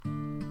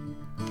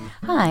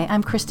Hi,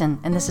 I'm Kristen,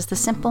 and this is the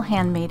Simple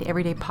Handmade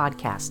Everyday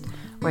Podcast,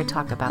 where I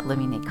talk about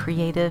living a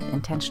creative,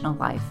 intentional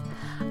life.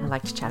 I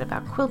like to chat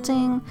about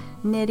quilting,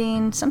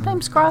 knitting,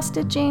 sometimes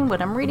cross-stitching,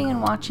 what I'm reading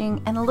and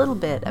watching, and a little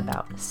bit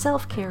about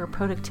self-care,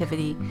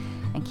 productivity,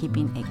 and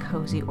keeping a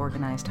cozy,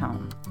 organized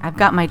home. I've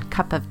got my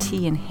cup of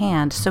tea in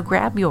hand, so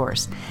grab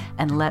yours,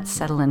 and let's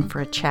settle in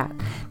for a chat.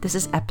 This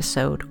is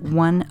episode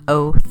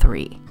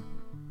 103.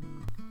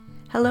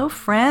 Hello,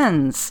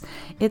 friends.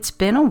 It's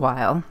been a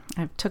while.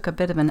 I took a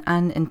bit of an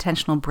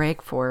unintentional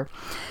break for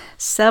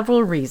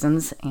several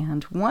reasons,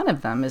 and one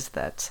of them is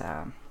that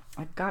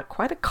I've got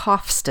quite a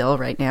cough still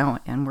right now,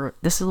 and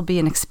this will be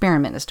an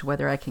experiment as to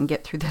whether I can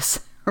get through this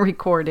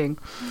recording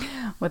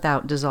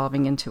without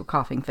dissolving into a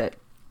coughing fit.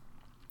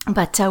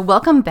 But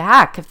welcome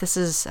back if this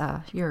is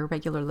you're a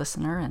regular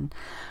listener, and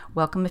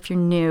welcome if you're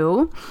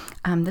new.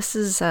 This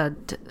is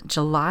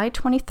July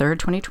 23rd,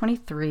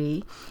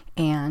 2023,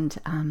 and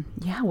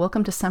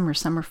welcome to summer.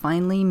 Summer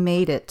finally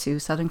made it to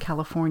Southern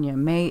California.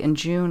 May and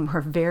June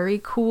were very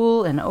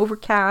cool and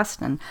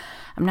overcast, and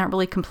I'm not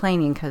really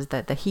complaining because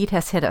the heat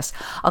has hit us,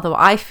 although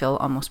I feel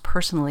almost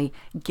personally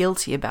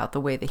guilty about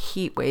the way the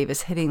heat wave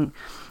is hitting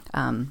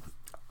the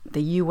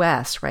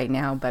U.S. right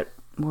now, but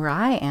where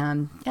I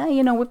am,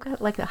 we've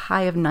got like a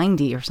high of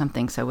 90 or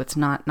something, so it's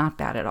not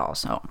bad at all.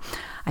 So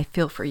I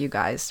feel for you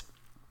guys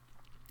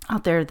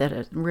out there that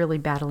are really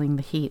battling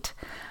the heat.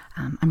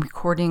 I'm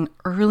recording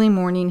early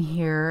morning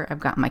here. I've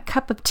got my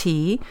cup of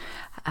tea,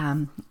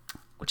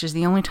 which is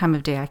the only time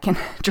of day I can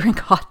drink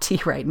hot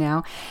tea right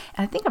now.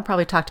 And I think I've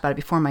probably talked about it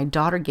before. My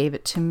daughter gave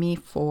it to me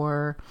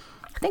for,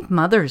 I think,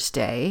 Mother's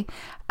Day.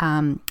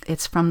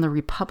 It's from the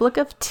Republic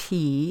of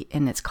Tea,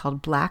 and it's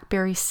called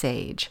Blackberry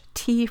Sage,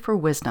 Tea for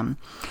Wisdom.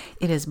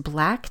 It is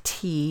black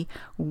tea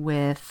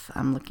with,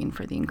 I'm looking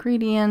for the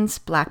ingredients,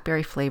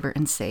 blackberry flavor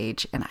and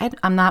sage. And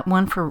I'm not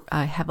one for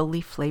heavily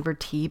flavored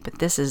tea, but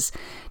this is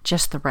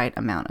just the right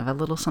amount of a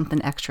little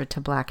something extra to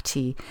black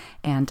tea,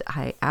 and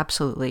I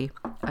absolutely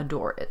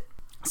adore it.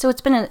 So it's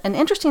been an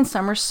interesting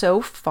summer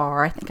so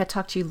far. I think I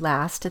talked to you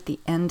last at the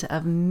end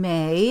of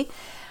May,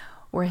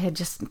 where I had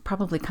just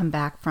probably come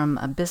back from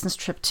a business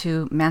trip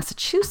to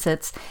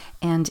Massachusetts.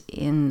 And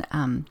in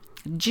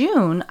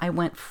June, I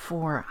went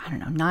for,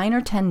 9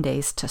 or 10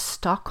 days to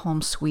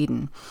Stockholm,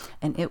 Sweden.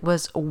 And it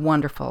was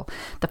wonderful.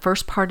 The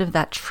first part of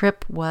that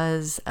trip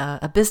was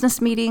a business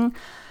meeting,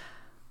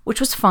 which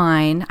was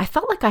fine. I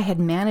felt like I had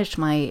managed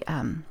my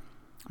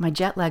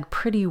jet lag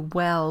pretty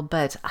well,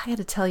 but I had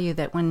to tell you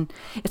that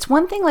it's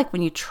one thing like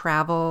when you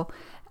travel,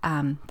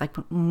 like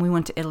when we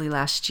went to Italy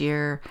last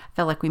year, I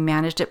felt like we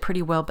managed it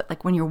pretty well. But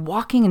like when you're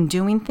walking and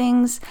doing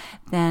things,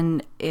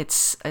 then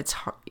it's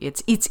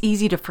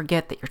easy to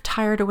forget that you're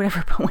tired or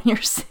whatever. But when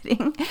you're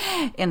sitting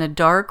in a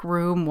dark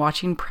room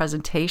watching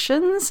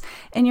presentations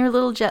and you're a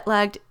little jet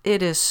lagged,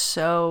 it is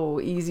so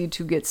easy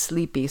to get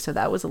sleepy. So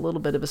that was a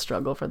little bit of a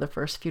struggle for the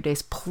first few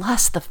days.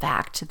 Plus the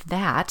fact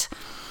that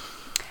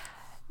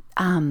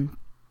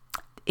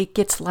it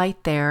gets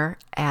light there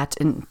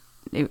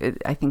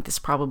I think this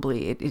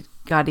probably, it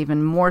got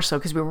even more so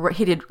because we were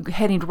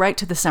heading right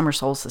to the summer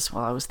solstice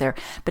while I was there.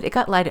 But it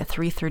got light at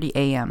 3:30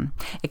 a.m.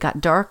 It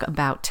got dark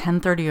about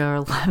 10:30 or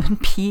 11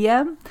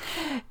 p.m.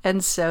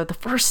 And so the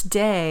first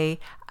day,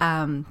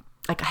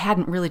 I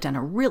hadn't really done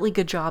a really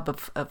good job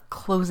of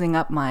closing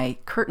up my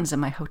curtains in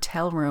my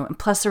hotel room. And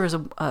plus there was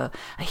a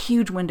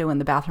huge window in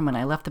the bathroom when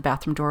I left the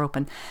bathroom door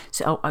open.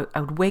 So I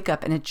would wake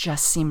up and it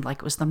just seemed like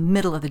it was the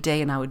middle of the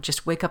day, and I would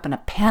just wake up in a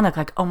panic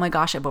like, oh my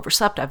gosh, I've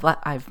overslept.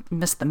 I've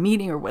missed the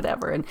meeting or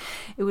whatever. And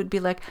it would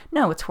be like,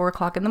 no, it's 4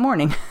 o'clock in the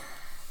morning.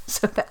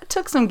 So that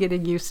took some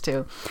getting used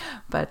to.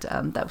 But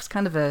that was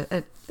kind of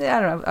I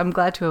don't know, I'm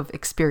glad to have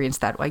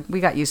experienced that.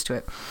 We got used to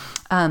it.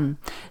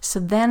 So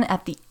then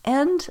at the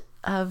end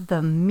of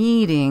the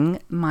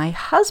meeting, my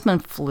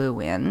husband flew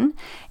in,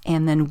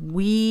 and then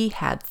we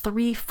had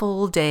 3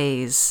 full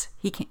days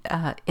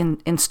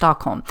in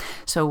Stockholm.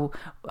 So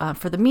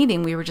for the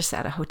meeting, we were just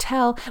at a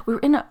hotel. We were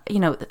in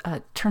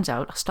turns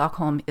out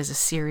Stockholm is a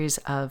series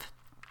of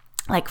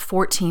like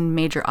 14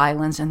 major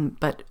islands,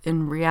 but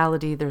in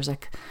reality, there's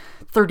like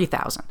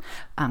 30,000,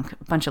 a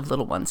bunch of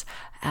little ones.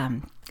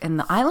 And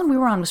the island we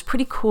were on was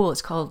pretty cool.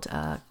 It's called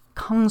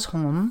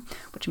Kungsholm,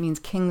 which means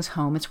King's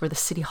Home. It's where the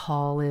city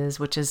hall is,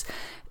 which is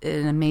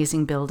an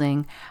amazing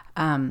building.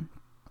 And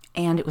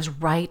it was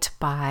right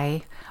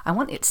by,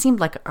 it seemed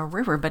like a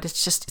river, but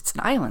it's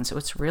an island. So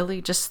it's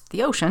really just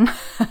the ocean.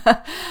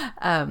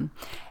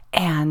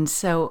 And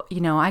so,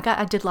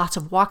 I did lots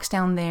of walks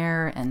down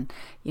there and,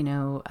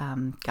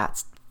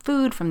 got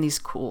food from these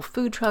cool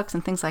food trucks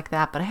and things like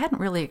that. But I hadn't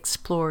really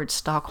explored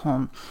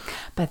Stockholm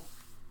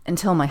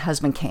until my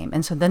husband came.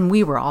 And so then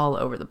we were all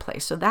over the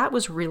place. So that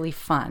was really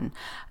fun.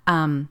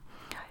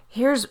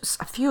 Here's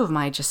a few of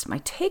my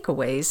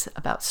takeaways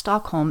about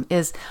Stockholm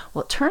is,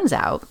 well, it turns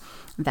out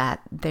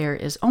that there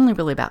is only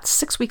really about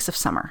 6 weeks of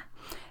summer.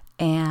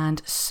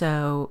 And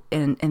so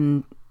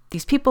in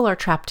these people are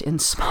trapped in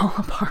small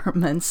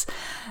apartments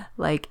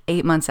like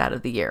 8 months out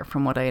of the year,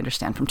 from what I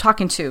understand from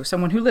talking to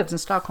someone who lives in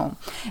Stockholm.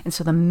 And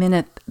so the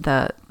minute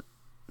the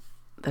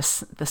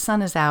the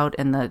sun is out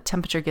and the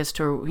temperature gets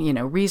to,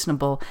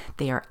 reasonable,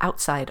 they are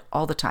outside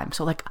all the time.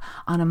 So like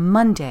on a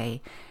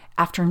Monday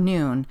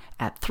afternoon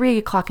at 3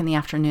 o'clock in the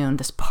afternoon,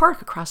 this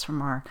park across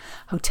from our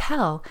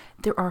hotel,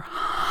 there are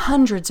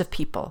hundreds of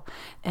people,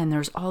 and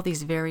there's all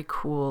these very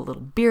cool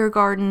little beer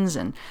gardens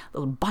and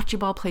little bocce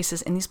ball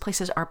places, and these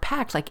places are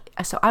packed.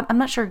 So I'm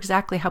not sure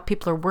exactly how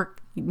people are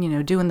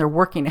doing their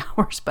working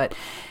hours, but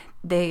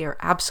they are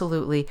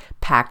absolutely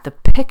packed. The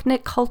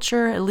picnic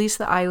culture, at least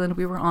the island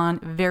we were on,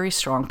 very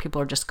strong.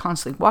 People are just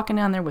constantly walking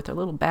down there with their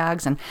little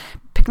bags and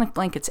picnic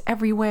blankets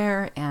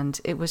everywhere.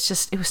 And it was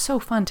so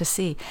fun to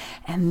see.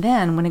 And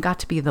then when it got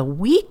to be the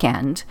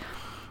weekend,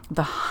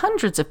 the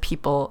hundreds of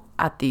people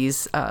at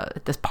this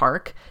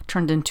park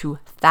turned into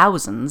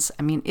thousands.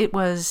 I mean, it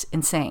was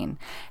insane.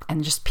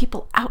 And just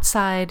people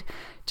outside,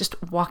 just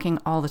walking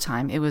all the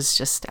time. It was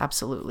just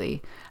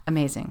absolutely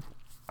amazing.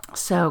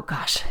 So,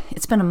 gosh,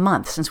 it's been a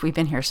month since we've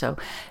been here. So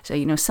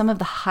some of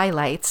the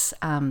highlights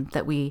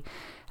that we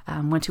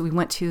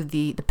went to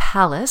the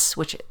Palace,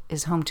 which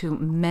is home to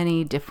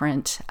many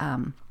different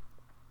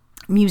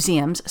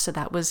museums. So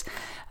that was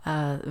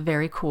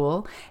very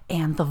cool.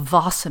 And the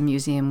Vasa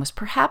Museum was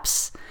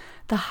perhaps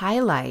the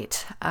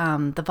highlight.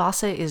 The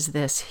Vasa is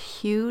this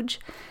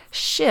huge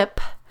ship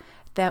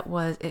that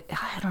was,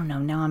 I don't know,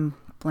 now I'm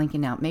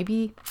blanking out,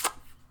 maybe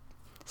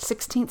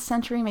 16th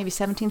century, maybe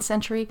 17th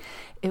century.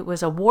 It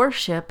was a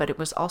warship, but it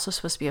was also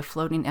supposed to be a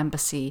floating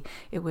embassy.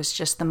 It was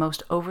just the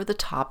most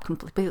over-the-top,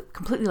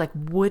 completely like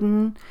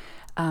wooden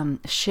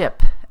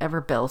ship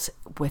ever built,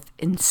 with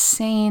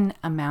insane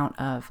amount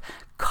of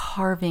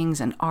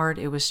carvings and art.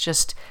 It was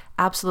just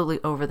absolutely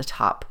over the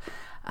top,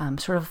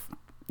 sort of,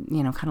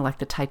 kind of like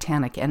the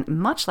Titanic. And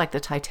much like the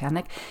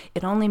Titanic,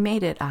 it only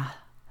made it,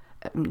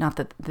 not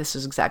that this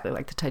is exactly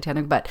like the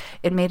Titanic, but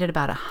it made it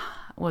about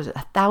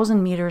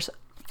 1,000 meters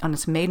on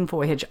its maiden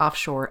voyage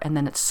offshore, and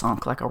then it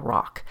sunk like a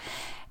rock.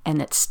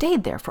 And it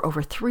stayed there for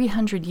over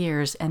 300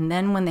 years. And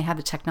then when they had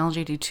the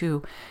technology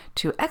to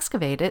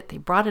excavate it, they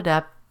brought it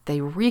up, they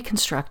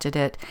reconstructed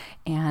it,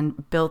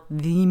 and built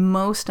the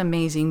most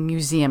amazing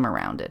museum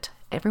around it.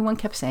 Everyone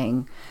kept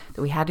saying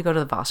that we had to go to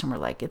the Vasa, and we're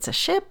like, it's a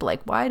ship,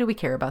 like, why do we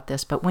care about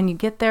this? But when you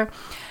get there,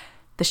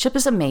 the ship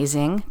is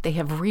amazing. They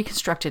have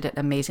reconstructed it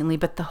amazingly,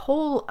 but the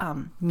whole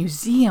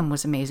museum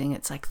was amazing.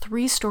 It's like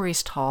 3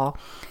 stories tall,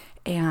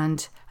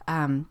 and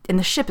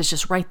the ship is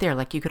just right there.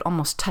 Like you could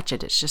almost touch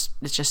it. It's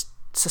just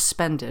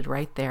suspended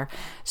right there.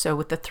 So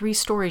with the 3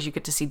 stories, you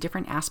get to see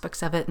different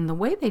aspects of it. And the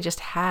way they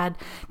just had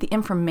the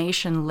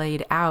information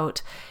laid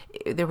out,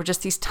 there were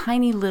just these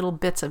tiny little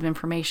bits of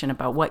information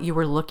about what you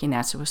were looking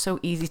at. So it was so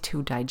easy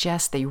to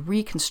digest. They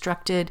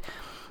reconstructed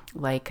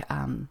like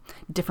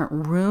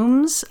different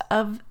rooms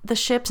of the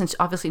ship, since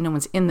obviously no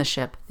one's in the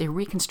ship. They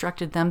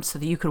reconstructed them so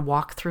that you could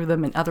walk through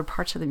them in other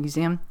parts of the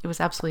museum. It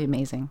was absolutely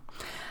amazing.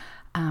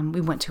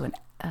 We went to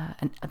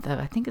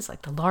I think it's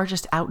like the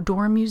largest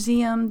outdoor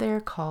museum there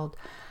called,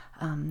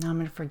 now I'm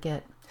going to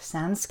forget,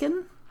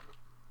 Sandskin.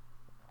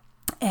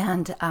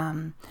 And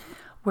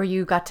where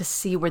you got to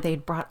see where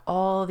they'd brought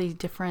all these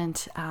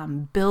different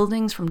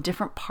buildings from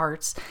different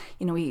parts.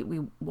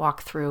 We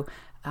walked through,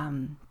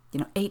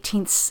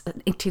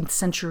 18th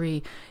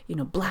century,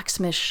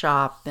 blacksmith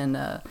shop, and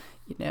an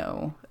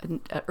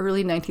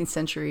early 19th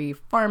century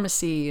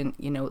pharmacy, and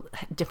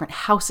different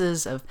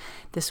houses of,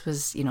 this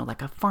was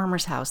like a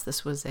farmer's house,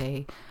 this was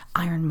a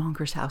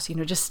ironmonger's house,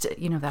 just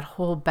that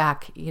whole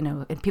back,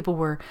 and people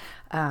were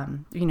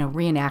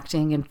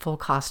reenacting in full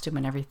costume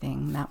and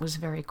everything. That was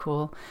very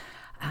cool.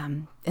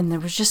 And there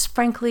was just,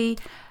 frankly,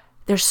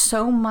 there's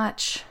so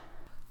much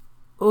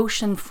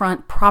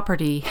oceanfront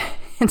property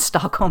in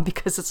Stockholm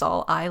because it's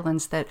all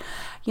islands that,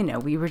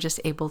 we were just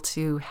able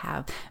to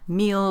have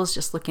meals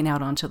just looking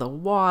out onto the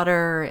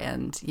water,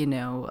 and,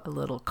 a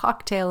little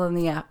cocktail in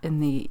the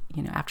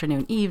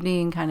afternoon,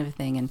 evening kind of a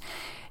thing,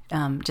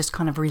 and just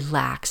kind of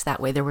relax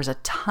that way. There was a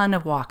ton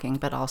of walking,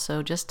 but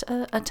also just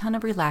a ton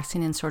of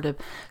relaxing and sort of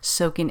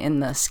soaking in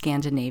the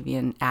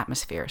Scandinavian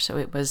atmosphere. So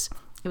it was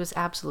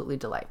absolutely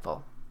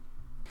delightful.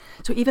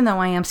 So even though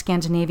I am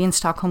Scandinavian,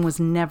 Stockholm was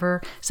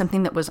never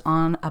something that was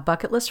on a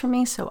bucket list for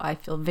me. So I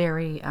feel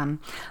very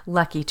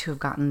lucky to have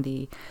gotten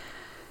the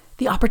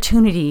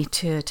opportunity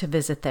to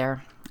visit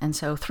there. And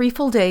so 3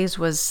 full days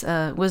was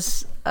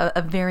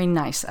a very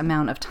nice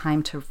amount of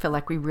time to feel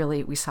like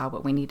we saw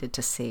what we needed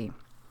to see.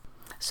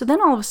 So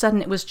then all of a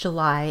sudden it was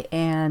July,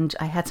 and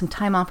I had some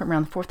time off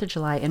around the 4th of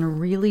July and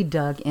really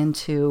dug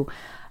into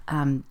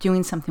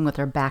doing something with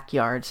our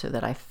backyard, so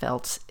that I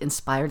felt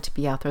inspired to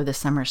be out there this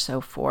summer. So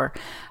for,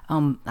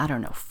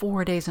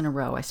 4 days in a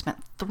row, I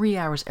spent 3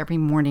 hours every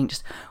morning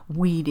just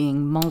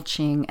weeding,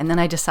 mulching, and then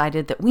I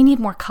decided that we need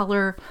more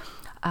color.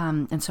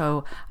 And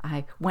so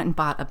I went and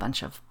bought a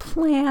bunch of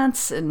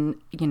plants, and,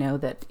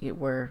 that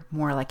were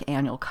more like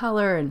annual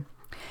color, and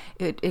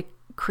it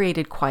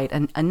created quite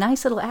a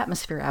nice little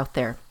atmosphere out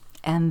there.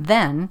 And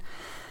then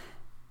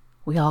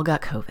we all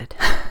got COVID.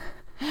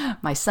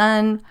 My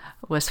son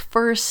was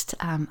first,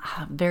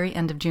 very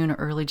end of June or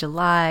early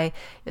July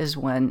is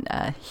when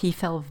he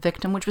fell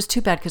victim, which was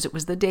too bad because it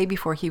was the day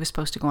before he was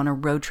supposed to go on a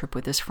road trip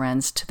with his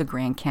friends to the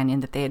Grand Canyon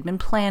that they had been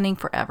planning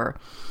forever.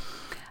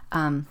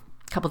 A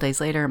couple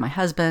days later, my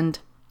husband...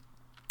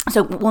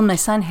 So when my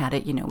son had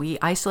it, we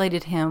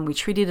isolated him. We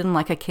treated him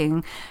like a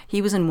king. He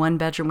was in one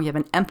bedroom. We have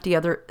an empty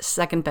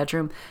second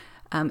bedroom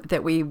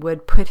that we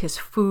would put his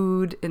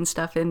food and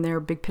stuff in there,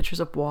 big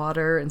pitchers of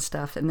water and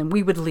stuff. And then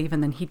we would leave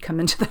and then he'd come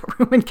into that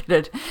room and get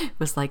it. It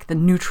was like the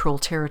neutral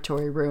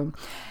territory room.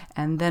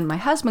 And then my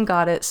husband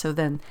got it. So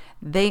then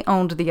they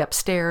owned the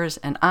upstairs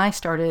and I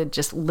started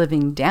just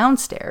living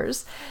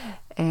downstairs.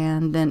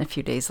 And then a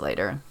few days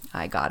later,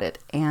 I got it.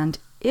 And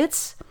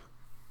it's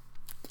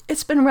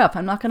been rough.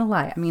 I'm not going to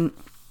lie. I mean,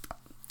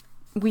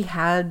 we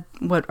had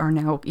what are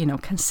now,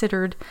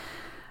 considered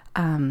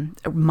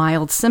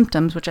mild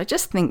symptoms, which I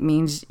just think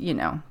means, you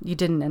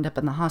didn't end up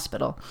in the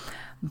hospital.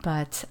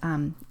 But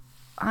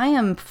I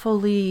am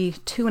fully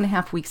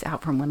 2.5 weeks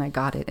out from when I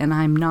got it, and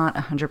I'm not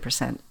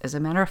 100%. As a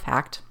matter of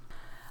fact,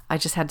 I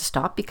just had to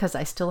stop because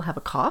I still have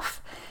a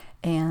cough,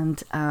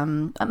 and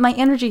my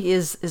energy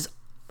is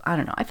I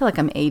don't know, I feel like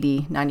I'm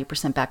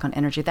 80-90% back on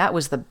energy. That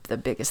was the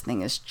biggest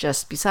thing, is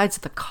just besides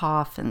the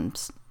cough and,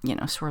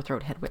 sore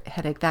throat,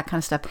 headache, that kind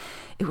of stuff,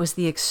 it was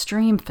the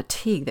extreme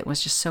fatigue that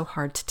was just so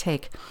hard to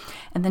take.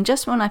 And then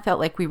just when I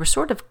felt like we were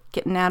sort of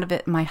getting out of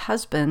it, my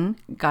husband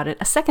got it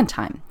a second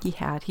time.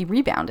 He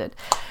rebounded.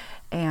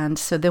 And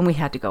so then we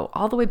had to go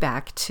all the way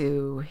back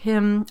to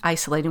him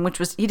isolating, which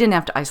was, he didn't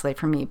have to isolate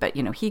from me, but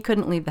he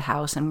couldn't leave the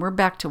house, and we're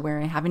back to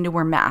having to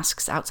wear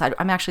masks outside.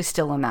 I'm actually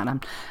still on that.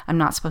 I'm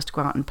not supposed to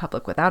go out in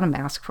public without a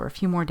mask for a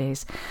few more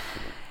days.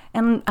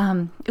 And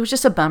it was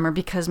just a bummer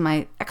because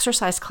my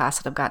exercise class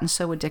that I've gotten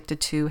so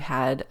addicted to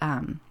had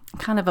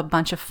kind of a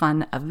bunch of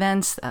fun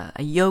events,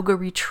 a yoga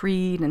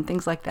retreat and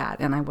things like that,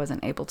 and I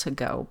wasn't able to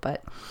go.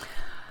 But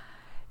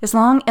as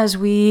long as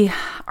we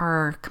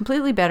are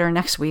completely better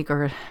next week,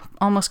 or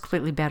almost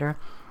completely better,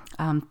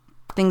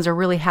 things are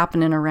really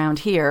happening around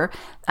here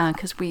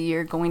because we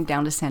are going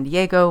down to San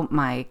Diego.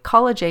 My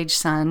college-age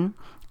son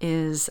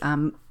is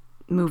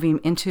moving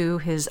into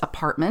his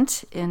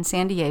apartment in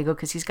San Diego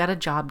because he's got a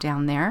job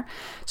down there.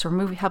 So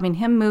we're helping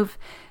him move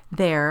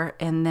there.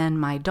 And then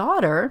my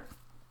daughter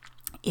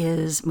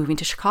is moving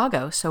to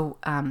Chicago. So,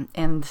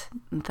 and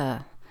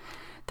the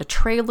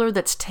trailer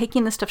that's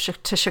taking the stuff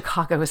to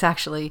Chicago is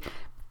actually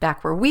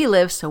back where we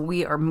live, so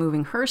we are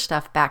moving her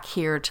stuff back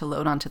here to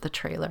load onto the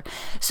trailer.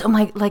 So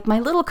my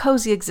little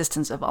cozy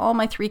existence of all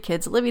my 3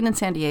 kids living in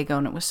San Diego,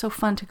 and it was so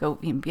fun to go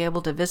and be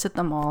able to visit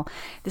them all.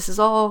 This is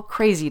all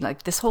crazy,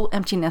 like this whole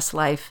empty nest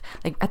life.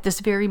 Like at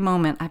this very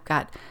moment, I've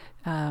got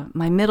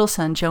my middle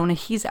son, Jonah,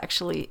 he's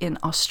actually in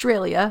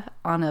Australia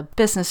on a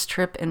business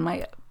trip, and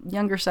my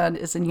younger son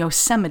is in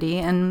Yosemite,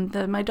 and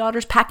my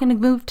daughter's packing to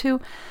move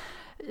to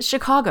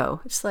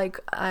Chicago. It's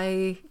like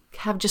I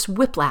have just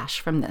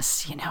whiplash from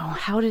this,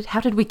 how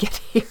did we get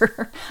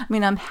here? I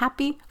mean, I'm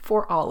happy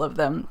for all of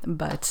them,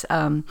 but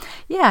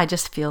I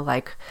just feel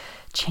like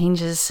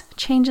changes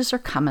are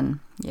coming.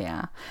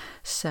 Yeah.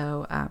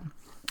 So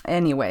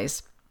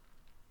anyways,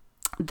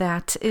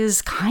 that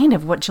is kind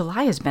of what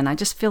July has been. I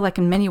just feel like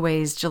in many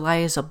ways July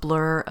is a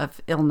blur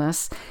of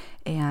illness,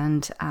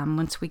 and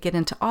once we get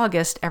into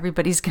August,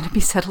 everybody's going to be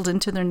settled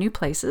into their new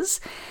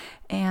places,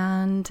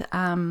 and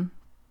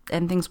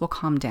things will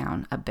calm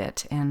down a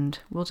bit, and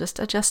we'll just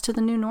adjust to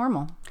the new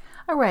normal.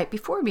 All right,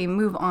 before we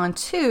move on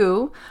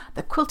to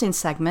the quilting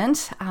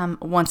segment,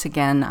 once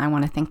again, I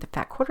want to thank the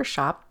Fat Quarter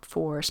Shop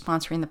for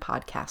sponsoring the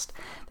podcast.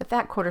 The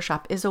Fat Quarter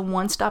Shop is a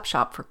one-stop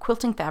shop for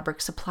quilting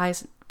fabric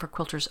supplies for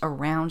quilters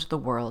around the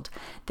world.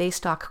 They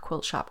stock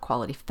quilt shop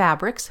quality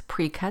fabrics,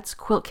 pre-cuts,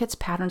 quilt kits,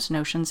 patterns,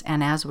 notions,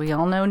 and as we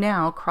all know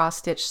now,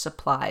 cross-stitch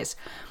supplies.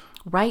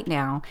 Right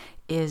now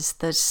is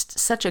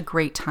such a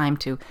great time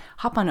to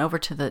hop on over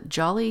to the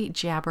Jolly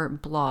Jabber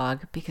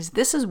blog, because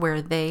this is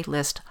where they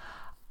list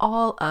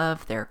all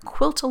of their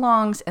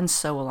quilt-alongs and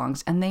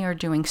sew-alongs, and they are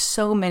doing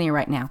so many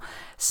right now.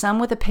 Some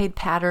with a paid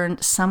pattern,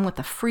 some with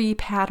a free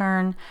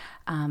pattern.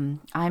 I'm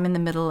in the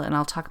middle, and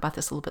I'll talk about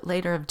this a little bit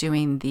later, of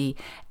doing the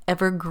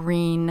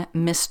Evergreen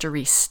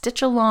Mystery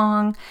Stitch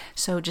Along.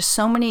 So just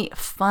so many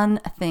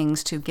fun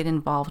things to get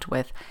involved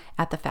with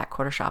at the Fat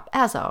Quarter Shop.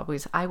 As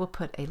always, I will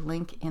put a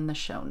link in the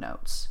show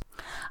notes.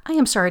 I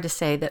am sorry to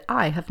say that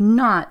I have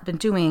not been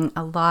doing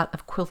a lot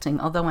of quilting,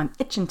 although I'm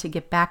itching to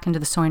get back into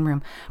the sewing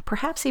room,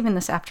 perhaps even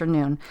this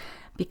afternoon,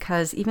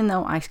 because even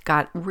though I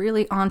got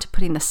really on to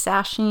putting the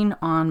sashing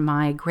on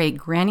my Great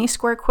Granny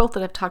Square quilt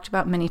that I've talked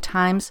about many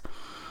times,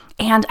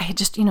 and I had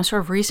just, sort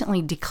of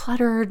recently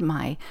decluttered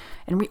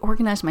and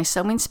reorganized my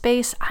sewing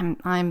space,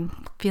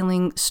 I'm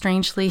feeling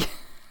strangely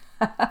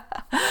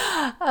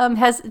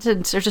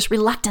hesitant or just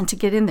reluctant to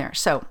get in there.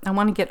 So I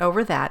want to get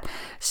over that.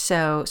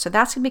 So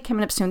that's going to be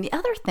coming up soon. The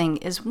other thing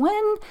is,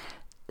 when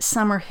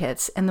summer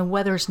hits and the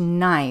weather's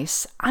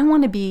nice, I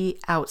want to be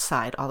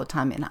outside all the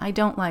time, and I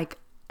don't like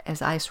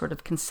as I sort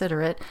of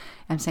consider it,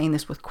 I'm saying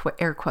this with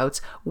air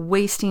quotes,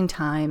 wasting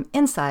time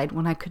inside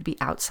when I could be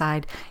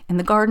outside in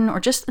the garden or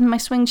just in my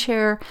swing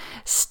chair,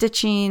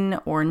 stitching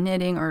or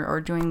knitting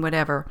or doing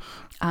whatever.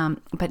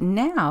 But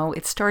now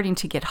it's starting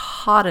to get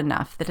hot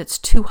enough that it's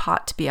too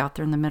hot to be out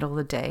there in the middle of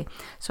the day.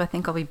 So I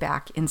think I'll be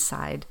back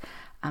inside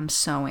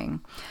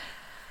sewing.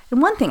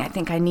 And one thing I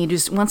think I need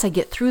is, once I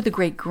get through the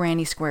Great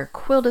Granny Square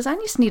quilt, is I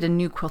just need a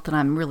new quilt that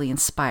I'm really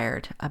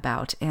inspired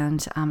about.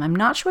 And I'm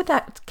not sure what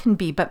that can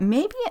be, but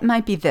maybe it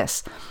might be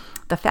this.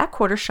 The Fat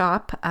Quarter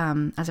Shop,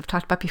 as I've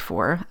talked about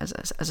before, as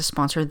a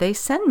sponsor, they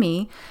send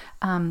me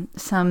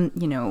some,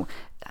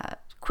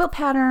 quilt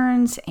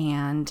patterns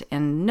and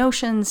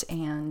notions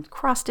and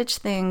cross-stitch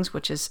things,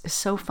 which is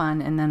so fun.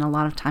 And then a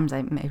lot of times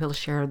I'm able to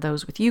share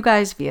those with you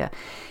guys via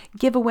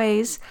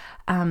giveaways.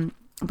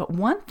 But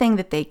one thing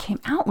that they came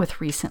out with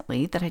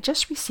recently that I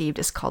just received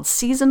is called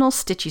Seasonal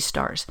Stitchy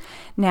Stars.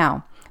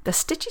 Now, the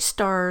Stitchy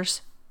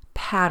Stars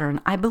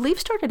pattern, I believe,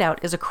 started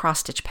out as a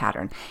cross-stitch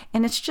pattern.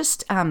 And it's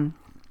just,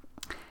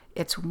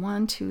 it's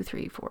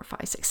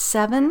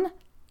 7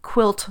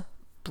 quilt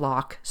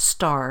block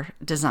star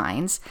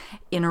designs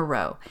in a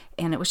row.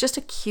 And it was just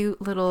a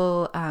cute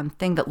little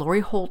thing that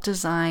Lori Holt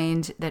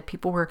designed that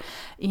people were,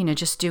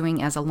 just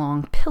doing as a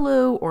long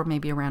pillow or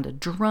maybe around a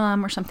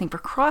drum or something for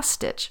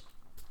cross-stitch.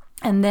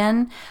 And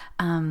then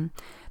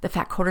the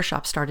Fat Quarter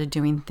Shop started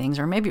doing things,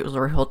 or maybe it was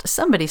Lori Holt.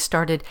 Somebody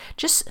started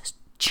just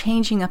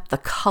changing up the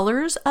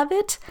colors of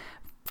it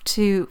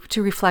to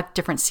reflect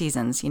different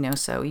seasons,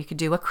 So you could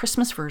do a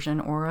Christmas version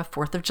or a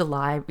 4th of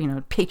July,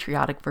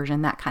 patriotic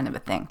version, that kind of a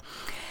thing.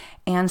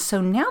 And so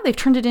now they've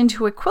turned it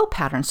into a quilt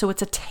pattern. So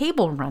it's a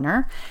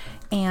Tablerunner,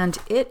 and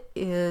it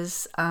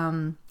is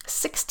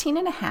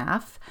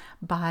 16.5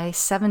 by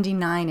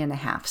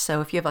 79.5.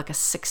 So if you have like a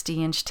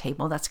 60-inch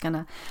table, that's going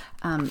to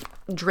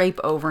drape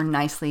over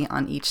nicely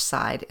on each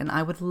side. And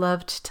I would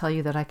love to tell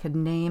you that I could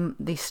name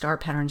these star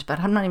patterns, but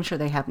I'm not even sure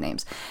they have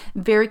names.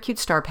 Very cute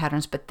star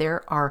patterns, but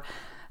there are,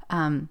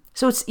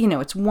 so it's,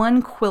 it's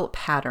one quilt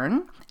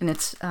pattern, and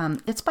it's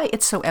by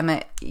It's So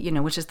Emma,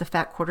 which is the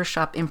Fat Quarter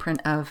Shop imprint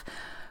of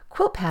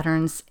quilt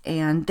patterns,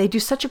 and they do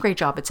such a great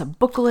job. It's a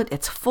booklet,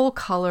 it's full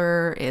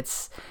color,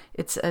 it's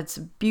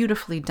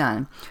beautifully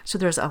done. So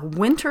there's a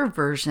winter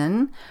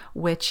version,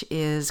 which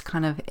is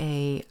kind of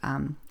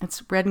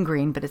it's red and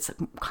green, but it's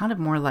kind of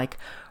more like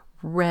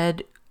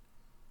red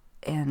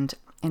and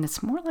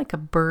it's more like a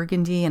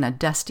burgundy and a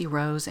dusty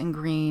rose and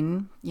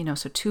green,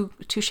 so two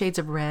shades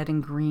of red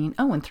and green.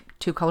 Oh, and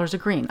 2 colors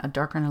of green, a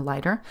darker and a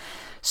lighter.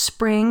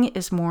 Spring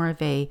is more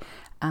of a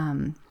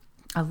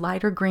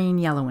lighter green,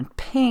 yellow, and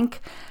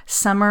pink.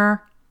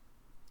 Summer,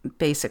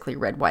 basically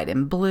red, white,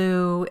 and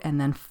blue.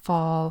 And then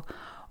fall,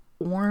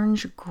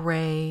 orange,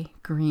 gray,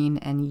 green,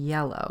 and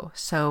yellow.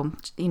 So,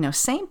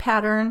 same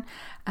pattern,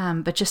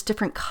 but just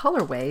different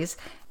colorways.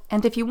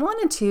 And if you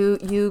wanted to,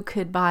 you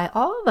could buy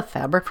all of the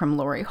fabric from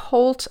Lori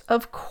Holt,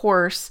 of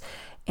course.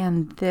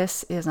 And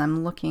this is,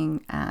 I'm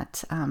looking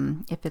at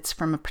if it's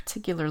from a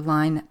particular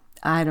line,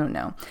 I don't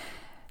know.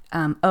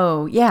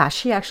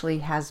 She actually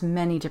has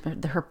many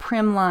different, her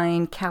Prim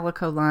line,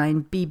 Calico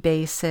line, B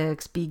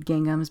Basics, B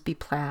Ginghams, B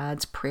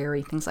Plaids,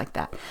 Prairie, things like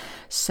that.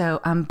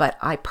 So, but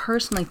I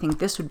personally think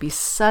this would be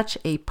such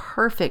a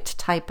perfect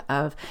type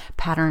of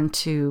pattern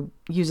to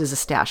use as a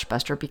stash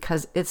buster,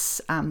 because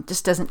it's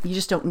you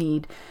just don't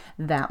need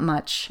that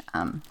much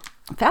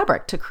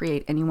fabric to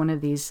create any one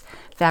of these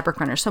fabric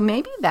runners. So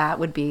maybe that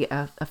would be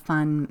a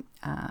fun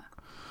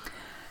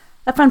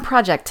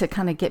project to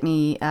kind of get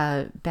me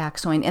back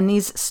sewing. And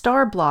these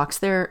star blocks,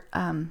 they're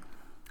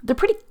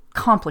pretty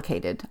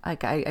complicated.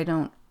 Like I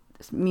don't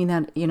mean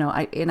that,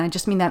 and I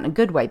just mean that in a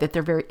good way, that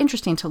they're very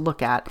interesting to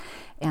look at.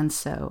 And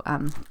so,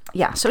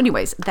 So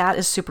anyways, that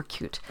is super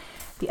cute.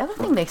 The other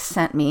thing they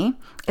sent me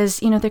is,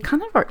 they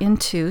kind of are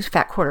into,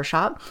 Fat Quarter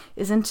Shop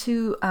is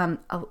into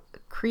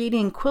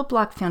creating quilt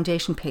block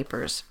foundation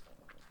papers.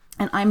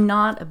 And I'm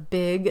not a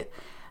big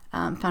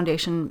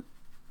foundation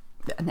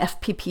an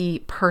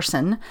FPP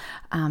person,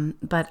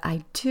 but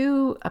I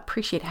do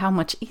appreciate how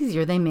much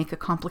easier they make a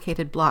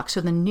complicated block.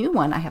 So the new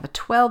one, I have a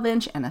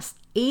 12-inch and a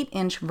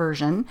 8-inch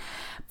version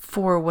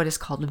for what is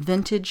called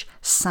Vintage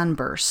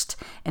Sunburst,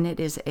 and it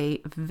is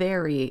a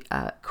very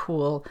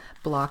cool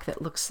block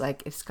that looks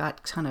like it's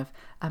got kind of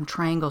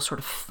triangles sort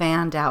of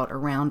fanned out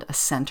around a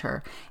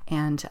center,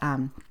 and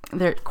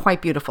they're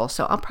quite beautiful.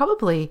 So I'll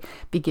probably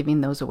be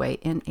giving those away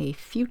in a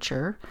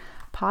future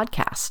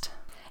podcast.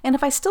 And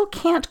if I still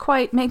can't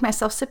quite make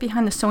myself sit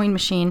behind the sewing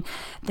machine,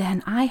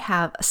 then I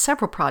have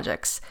several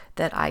projects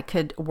that I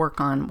could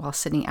work on while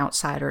sitting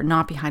outside or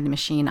not behind the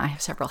machine. I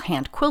have several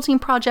hand quilting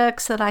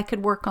projects that I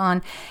could work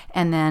on,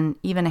 and then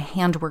even a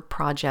handwork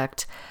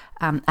project,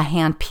 a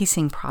hand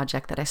piecing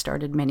project that I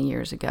started many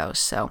years ago.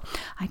 So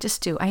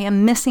I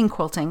am missing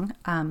quilting,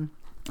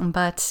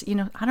 but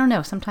I don't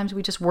know. Sometimes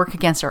we just work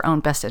against our own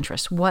best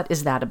interests. What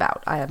is that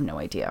about? I have no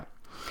idea.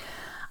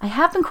 I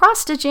have been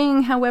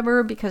cross-stitching,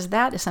 however, because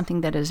that is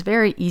something that is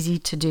very easy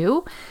to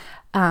do.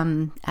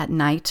 at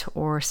night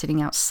or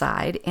sitting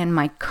outside. And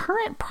my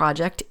current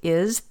project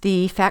is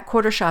the Fat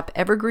Quarter Shop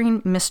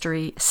Evergreen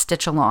Mystery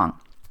Stitch Along.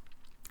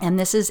 And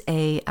this is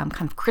a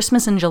kind of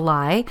Christmas in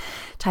July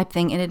type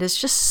thing. And it is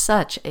just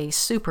such a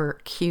super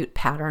cute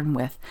pattern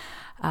with,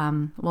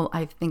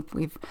 I think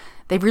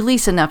they've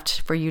released enough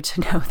for you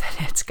to know that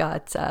it's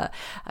got a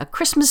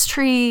Christmas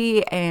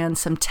tree and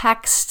some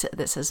text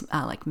that says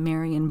like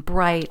merry and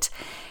bright.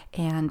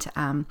 And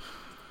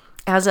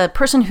as a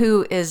person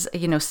who is,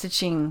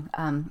 stitching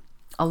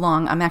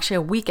along, I'm actually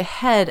a week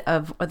ahead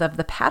of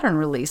the pattern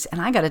release,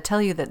 and I got to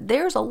tell you that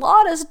there's a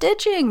lot of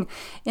stitching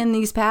in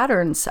these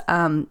patterns.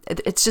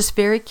 It's just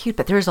very cute,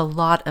 but there's a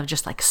lot of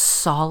just like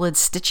solid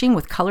stitching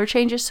with color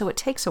changes, so it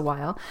takes a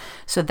while.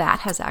 So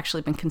that has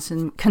actually been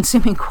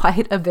consuming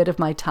quite a bit of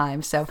my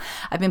time. So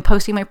I've been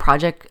posting my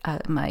project,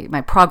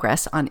 my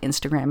progress on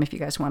Instagram if you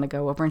guys want to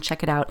go over and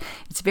check it out.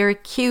 It's very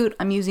cute.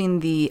 I'm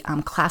using the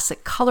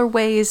classic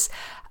colorways.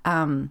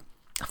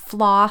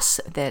 Floss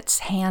that's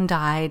hand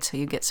dyed, so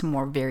you get some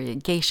more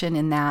variegation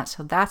in that.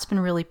 So that's been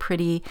really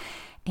pretty.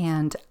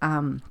 And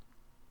I'm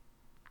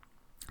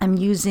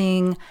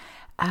using,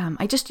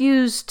 I just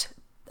used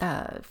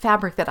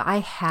fabric that I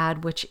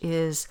had, which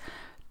is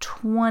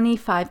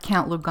 25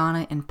 count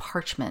Lugana in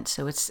parchment.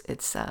 So it's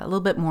a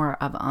little bit more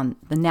of on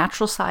the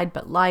natural side,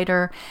 but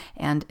lighter.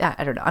 And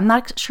I don't know, I'm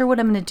not sure what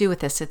I'm going to do with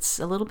this. It's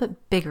a little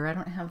bit bigger. I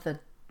don't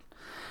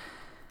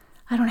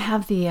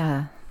have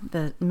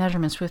the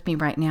measurements with me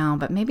right now,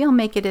 but maybe I'll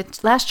make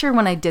it. Last year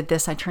when I did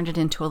this, I turned it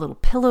into a little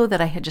pillow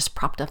that I had just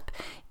propped up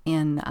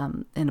in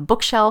a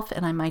bookshelf,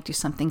 and I might do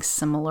something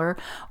similar,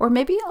 or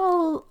maybe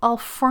I'll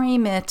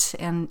frame it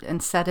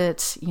and set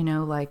it,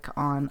 like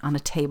on a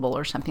table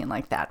or something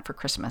like that for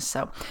Christmas.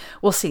 So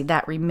we'll see.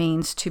 That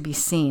remains to be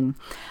seen.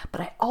 But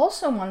I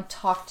also want to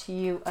talk to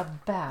you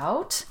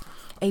about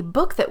a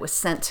book that was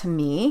sent to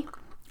me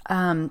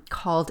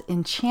called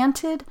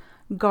Enchanted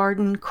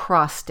Garden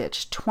Cross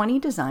Stitch, 20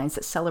 designs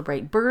that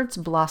celebrate birds,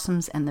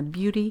 blossoms, and the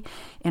beauty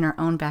in our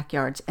own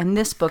backyards. And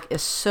this book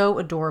is so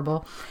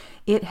adorable.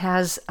 It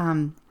has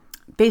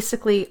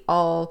basically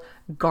all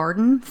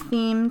garden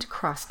themed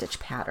cross stitch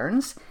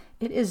patterns.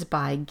 It is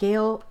by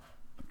Gail,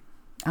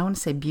 I want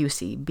to say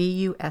Busey,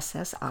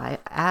 Bussi.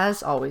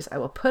 As always, I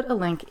will put a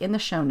link in the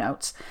show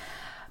notes.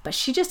 But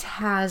she just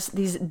has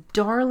these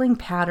darling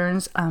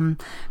patterns.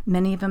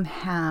 Many of them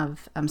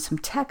have some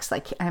text.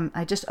 Like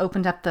I just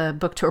opened up the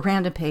book to a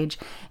random page,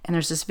 and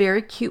there's this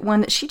very cute one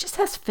that she just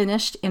has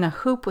finished in a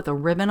hoop with a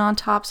ribbon on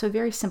top. So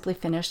very simply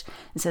finished.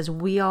 It says,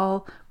 "We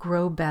all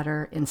grow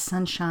better in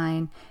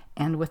sunshine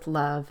and with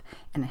love."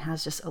 And it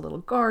has just a little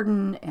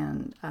garden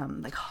and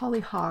like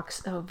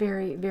hollyhocks. Oh,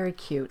 very, very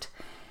cute.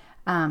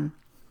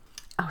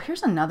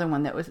 Here's another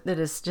one that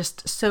is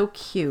just so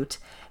cute.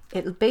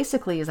 It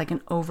basically is like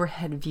an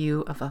overhead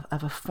view of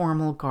a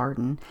formal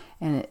garden,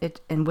 and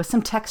and with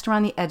some text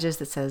around the edges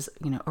that says,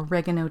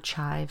 oregano,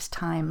 chives,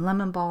 thyme,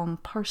 lemon balm,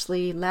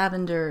 parsley,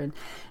 lavender, and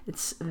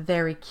it's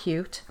very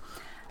cute.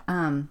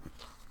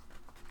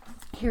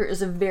 Here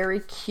is a very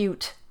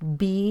cute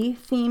bee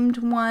themed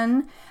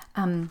one,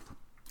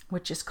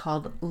 which is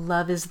called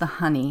Love is the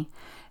Honey.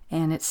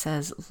 And it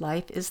says,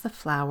 "Life is the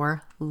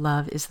flower,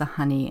 love is the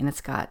honey." And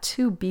it's got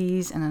 2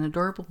 bees and an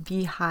adorable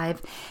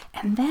beehive.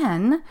 And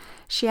then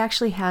she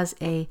actually has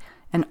an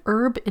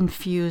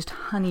herb-infused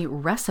honey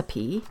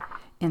recipe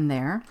in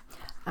there.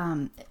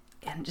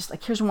 And just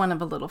like, here's one of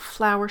a little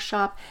flower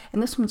shop.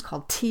 And this one's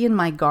called Tea in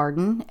My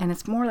Garden. And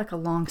it's more like a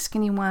long,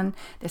 skinny one.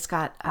 It's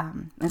got,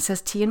 it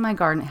says Tea in My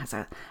Garden. It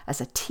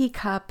has a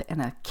teacup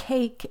and a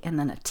cake and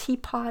then a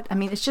teapot. I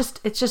mean, it's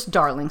just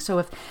darling.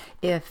 So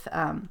if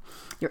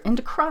you're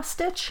into cross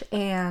stitch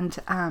and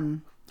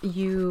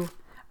you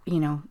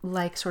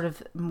like sort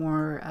of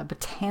more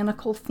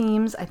botanical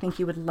themes, I think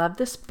you would love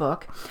this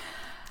book.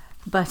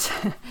 But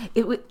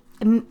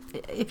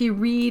if you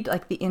read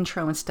like the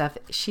intro and stuff,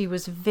 she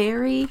was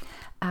very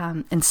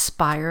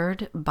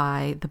inspired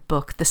by the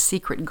book The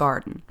Secret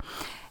Garden.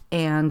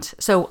 And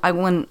so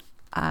when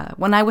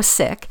I was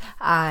sick,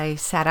 I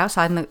sat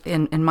outside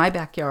in my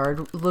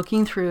backyard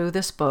looking through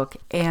this book,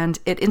 and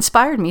it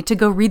inspired me to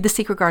go read The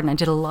Secret Garden. I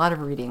did a lot of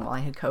reading while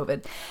I had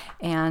COVID,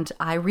 and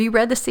I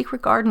reread The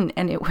Secret Garden,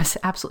 and it was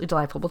absolutely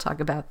delightful. We'll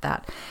talk about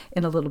that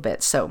in a little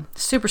bit. So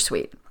super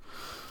sweet.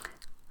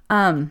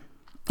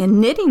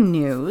 In knitting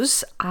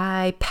news,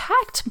 I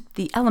packed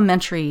the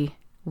elementary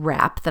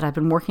wrap that I've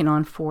been working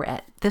on for,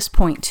 at this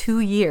point, 2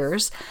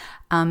 years,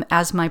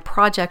 as my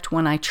project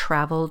when I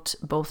traveled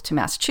both to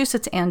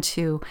Massachusetts and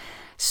to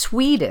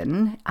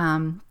Sweden,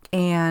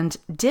 and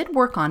did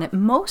work on it.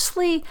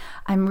 Mostly,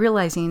 I'm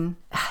realizing,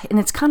 and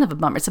it's kind of a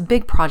bummer, it's a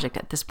big project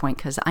at this point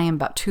because I am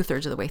about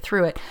 2/3 of the way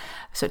through it,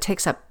 so it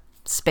takes up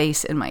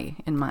space in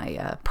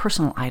my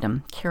personal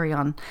item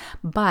carry-on.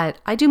 But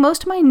I do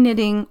most of my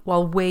knitting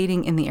while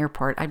waiting in the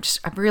airport.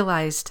 I've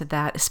realized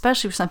that,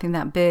 especially with something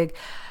that big,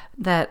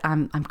 that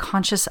I'm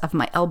conscious of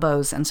my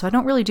elbows, and so I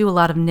don't really do a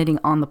lot of knitting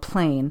on the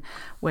plane,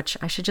 which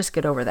I should just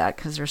get over that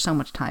because there's so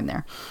much time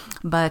there.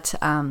 But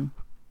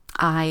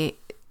I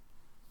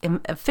am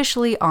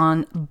officially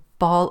on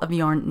ball of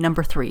yarn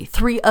number 3.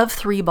 3 of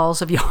 3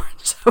 balls of yarn.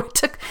 So it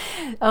took,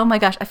 oh my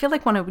gosh, I feel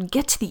like when I would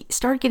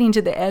start getting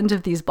to the end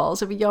of these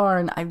balls of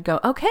yarn, I'd go,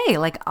 okay,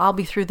 like I'll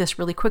be through this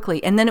really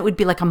quickly. And then it would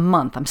be like a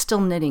month. I'm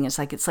still knitting. It's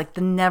like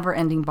the never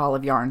ending ball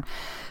of yarn.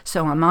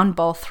 So I'm on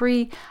ball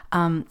 3.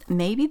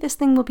 Maybe this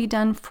thing will be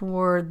done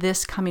for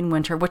this coming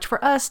winter, which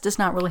for us does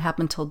not really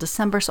happen until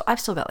December. So I've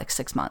still got like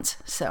 6 months.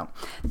 So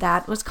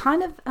that was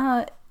kind of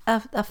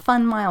a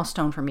fun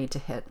milestone for me to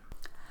hit.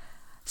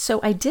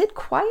 So I did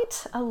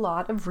quite a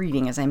lot of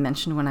reading, as I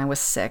mentioned, when I was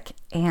sick.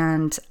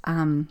 And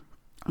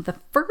the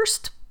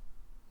first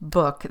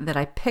book that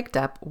I picked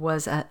up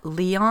was a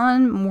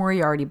Liane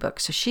Moriarty book.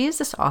 So she is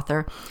this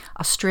author,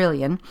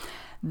 Australian,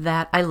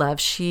 that I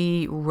love.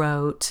 She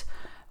wrote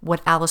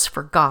What Alice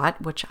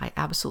Forgot, which I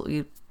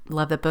absolutely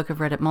love that book. I've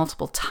read it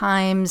multiple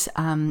times.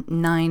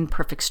 9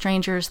 Perfect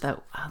Strangers, the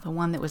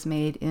one that was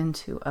made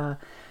into a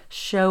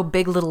show,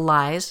 Big Little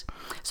Lies.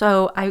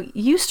 So I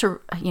used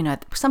to,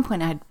 at some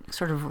point I had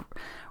sort of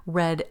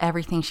read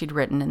everything she'd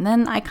written, and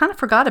then I kind of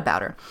forgot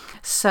about her.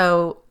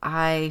 So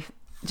I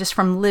just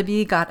from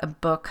Libby got a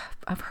book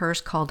of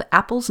hers called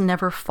Apples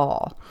Never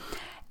Fall.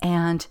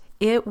 And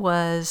it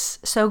was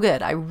so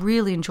good. I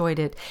really enjoyed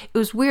it. It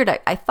was weird.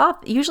 I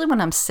thought usually when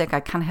I'm sick,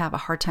 I kind of have a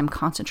hard time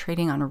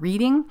concentrating on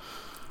reading.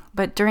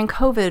 But during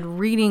COVID,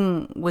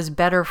 reading was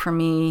better for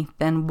me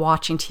than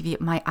watching TV.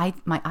 My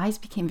eyes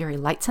became very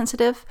light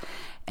sensitive.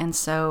 And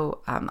so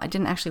I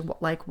didn't actually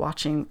like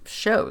watching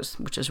shows,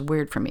 which is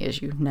weird for me,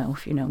 as you know,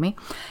 if you know me.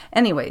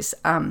 Anyways,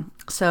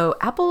 so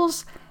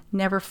Apples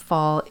Never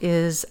Fall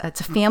it's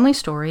a family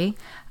story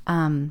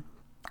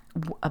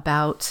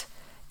about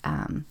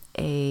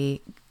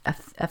a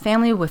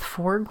family with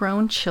 4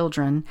 grown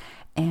children,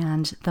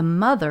 and the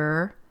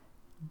mother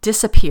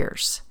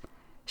disappears.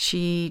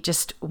 She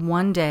just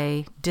one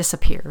day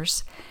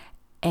disappears,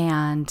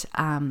 and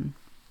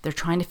they're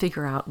trying to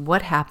figure out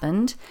what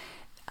happened.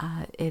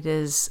 It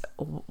is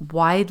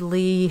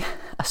widely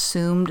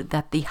assumed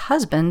that the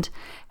husband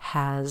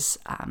has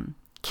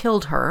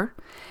killed her,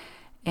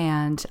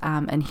 and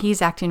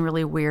he's acting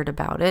really weird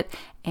about it.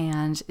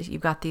 And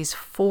you've got these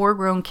 4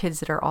 grown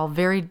kids that are all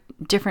very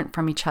different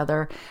from each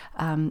other,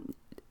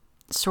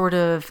 sort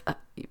of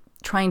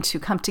trying to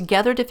come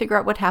together to figure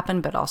out what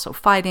happened, but also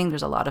fighting.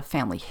 There's a lot of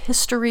family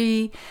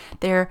history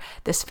there.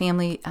 This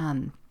family,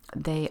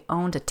 they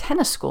owned a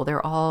tennis school.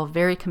 They're all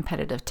very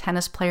competitive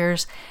tennis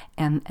players,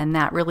 and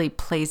that really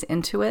plays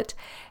into it.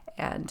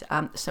 And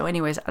so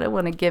anyways, I don't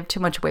want to give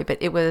too much away, but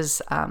it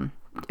was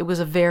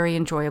a very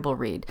enjoyable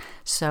read.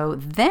 So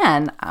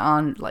then,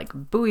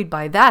 buoyed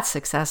by that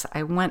success,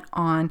 I went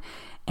on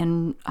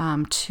and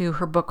to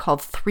her book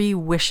called 3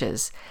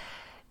 Wishes.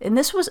 And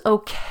this was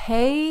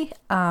okay.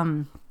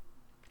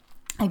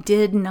 I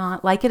did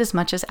not like it as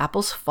much as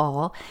Apples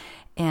Fall.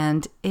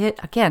 And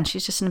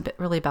she's just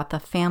really about the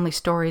family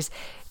stories.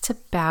 It's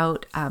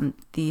about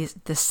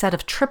this set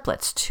of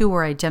triplets. 2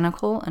 are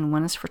identical and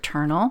 1 is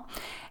fraternal.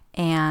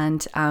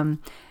 And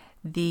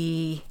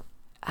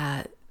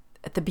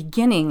at the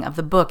beginning of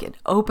the book, it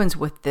opens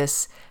with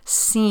this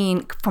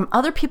scene from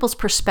other people's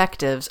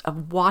perspectives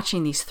of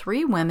watching these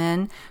 3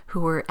 women who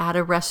were at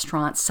a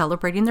restaurant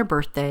celebrating their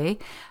birthday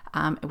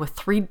with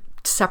 3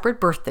 separate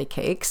birthday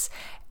cakes,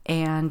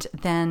 and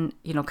then,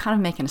 kind of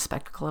making a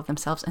spectacle of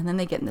themselves. And then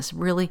they get in this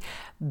really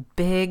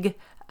big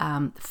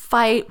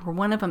fight where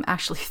one of them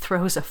actually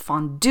throws a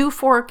fondue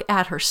fork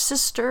at her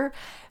sister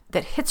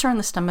that hits her in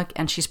the stomach,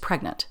 and she's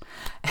pregnant.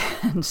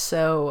 And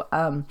so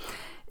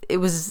it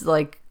was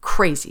like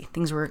crazy.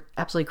 Things were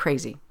absolutely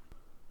crazy.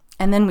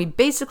 And then we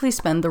basically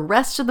spend the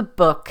rest of the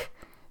book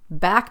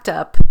backed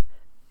up,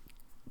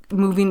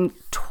 moving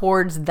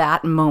towards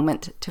that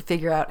moment to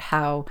figure out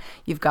how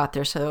you've got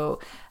there. So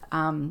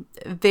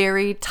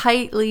very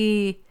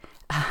tight-knit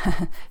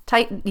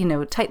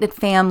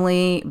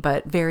family,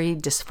 but very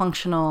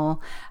dysfunctional.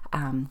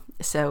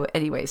 So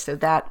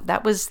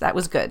that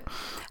was good.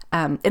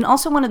 And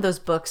also one of those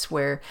books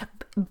where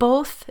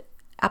both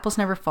Apples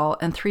Never Fall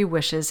and 3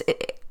 Wishes,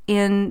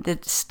 in the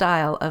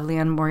style of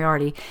Liane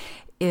Moriarty,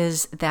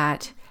 is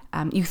that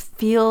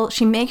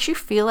she makes you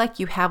feel like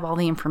you have all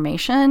the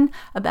information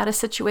about a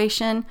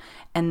situation,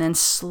 and then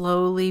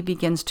slowly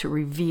begins to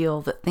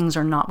reveal that things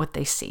are not what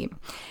they seem.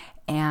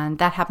 And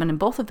that happened in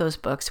both of those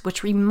books,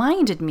 which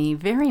reminded me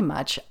very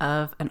much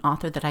of an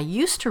author that I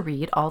used to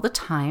read all the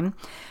time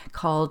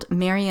called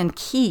Marian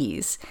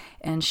Keyes.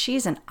 And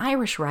she's an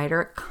Irish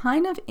writer,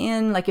 kind of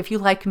in, like, if you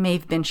like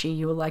Maeve Binchy,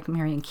 you will like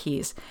Marian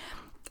Keyes.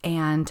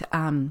 And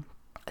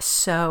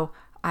so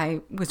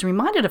I was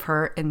reminded of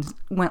her and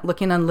went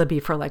looking on Libby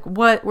for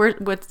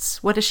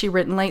what has she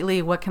written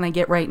lately? What can I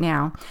get right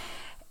now?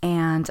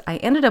 And I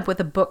ended up with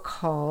a book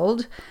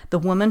called The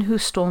Woman Who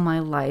Stole My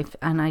Life,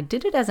 and I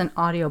did it as an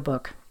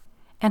audiobook.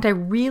 And I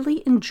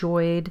really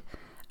enjoyed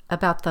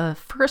about the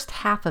first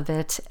half of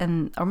it,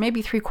 or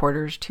maybe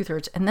 3/4,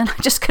 2/3, and then I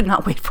just could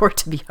not wait for it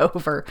to be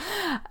over.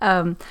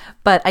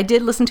 But I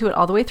did listen to it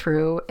all the way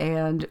through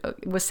and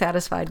was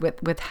satisfied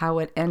with how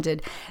it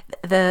ended.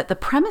 The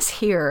premise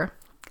here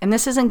And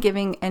this isn't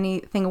giving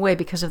anything away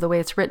because of the way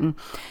it's written.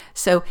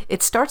 So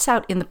it starts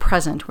out in the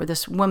present where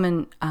this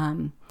woman,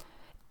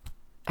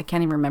 I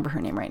can't even remember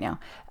her name right now.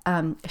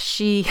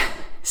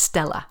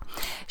 Stella,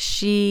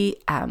 you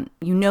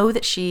know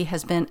that she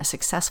has been a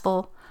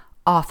successful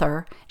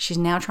author. She's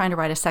now trying to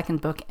write a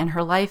second book, and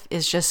her life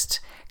is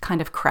just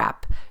kind of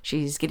crap.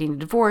 She's getting a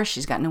divorce.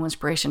 She's got no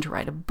inspiration to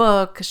write a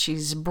book.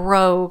 She's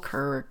broke.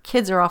 Her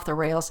kids are off the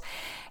rails.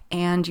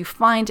 And you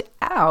find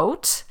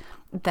out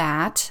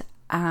that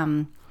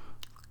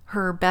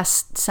her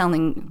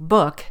best-selling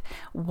book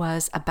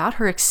was about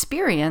her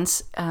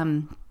experience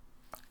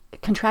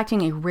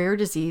contracting a rare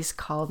disease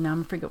called, now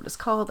I'm forget what it's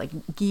called, like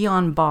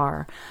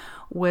Guillain-Barré,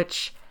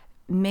 which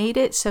made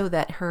it so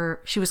that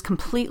she was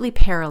completely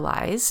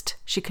paralyzed.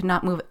 She could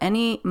not move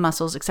any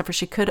muscles except for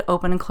she could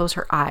open and close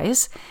her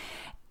eyes.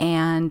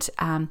 And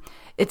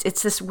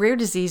it's this rare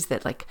disease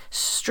that like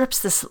strips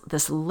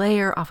this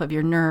layer off of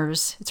your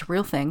nerves. It's a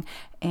real thing.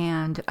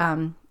 And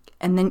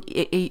then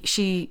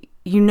she,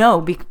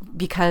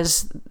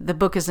 because the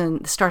book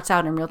starts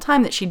out in real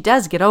time, that she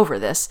does get over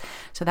this.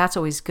 So that's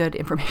always good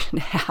information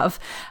to have.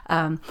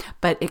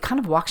 But it kind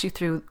of walks you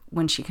through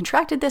when she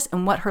contracted this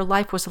and what her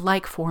life was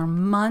like for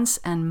months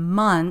and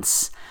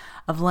months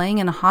of laying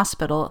in a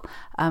hospital.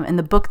 And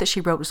the book that she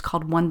wrote was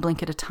called One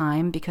Blink at a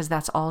Time, because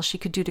that's all she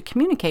could do to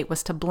communicate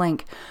was to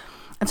blink.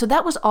 And so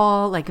that was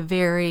all like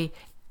very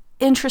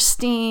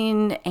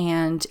interesting,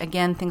 and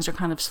again, things are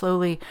kind of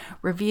slowly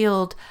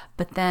revealed,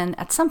 but then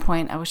at some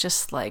point I was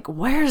just like,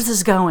 where is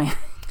this going?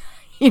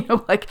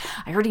 Like,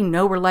 I already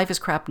know her life is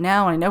crap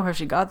now, and I know how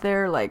she got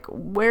there, like,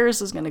 where is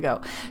this going to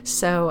go?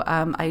 So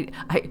I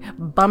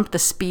bumped the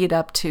speed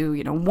up to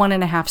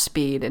 1.5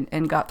 speed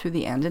and got through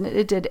the end, and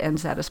it did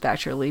end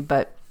satisfactorily,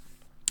 but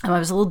I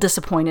was a little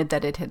disappointed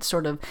that it had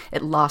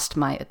it lost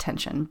my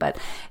attention, but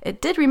it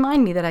did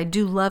remind me that I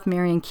do love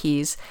Marian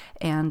Keyes,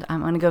 and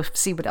I'm going to go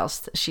see what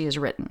else she has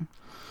written.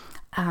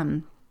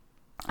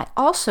 I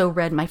also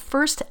read my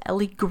first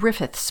Ellie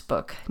Griffiths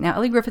book. Now,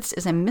 Ellie Griffiths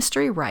is a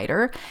mystery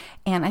writer,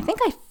 and I think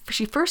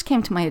she first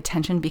came to my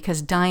attention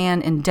because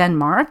Diane in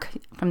Denmark,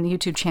 from the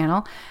YouTube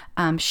channel,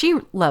 she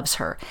loves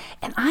her.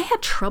 And I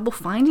had trouble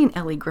finding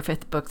Ellie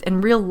Griffith books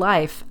in real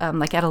life,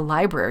 like at a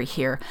library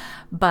here,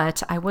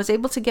 but I was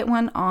able to get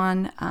one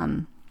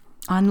on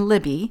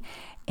Libby,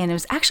 and it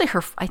was actually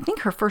her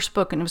first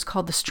book, and it was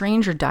called The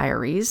Stranger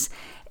Diaries.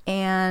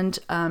 And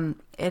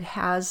it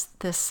has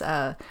this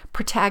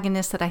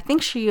protagonist that I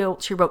think she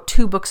wrote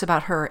 2 books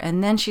about her,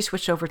 and then she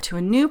switched over to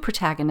a new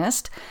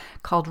protagonist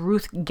called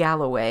Ruth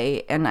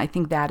Galloway, and I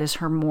think that is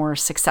her more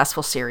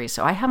successful series.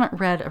 So I haven't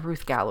read a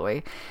Ruth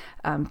Galloway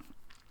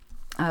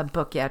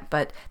book yet,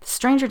 but The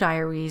Stranger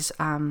Diaries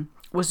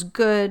was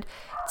good.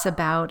 It's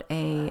about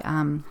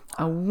a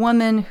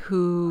woman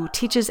who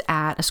teaches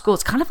at a school.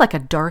 It's kind of like a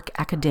dark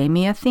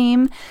academia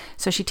theme.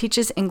 So she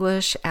teaches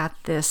English at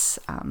this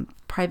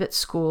private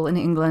school in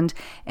England,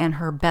 and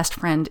her best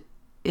friend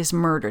is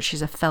murdered.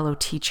 She's a fellow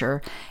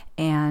teacher.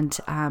 And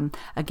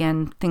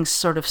again, things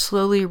sort of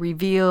slowly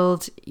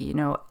revealed,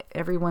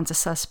 everyone's a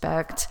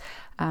suspect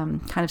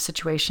kind of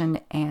situation.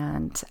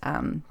 And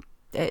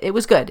it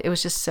was good. It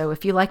was just, so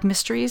if you like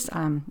mysteries,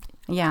 I'm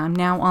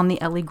now on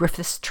the Ellie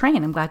Griffiths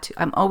train.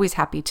 I'm always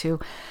happy to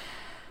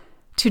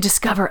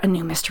discover a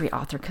new mystery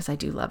author, because I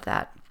do love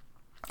that.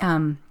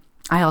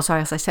 I also,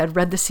 as I said,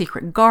 read The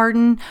Secret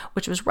Garden,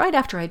 which was right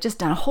after I'd just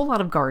done a whole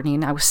lot of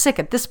gardening. I was sick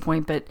at this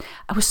point, but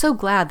I was so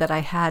glad that I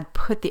had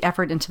put the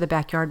effort into the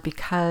backyard,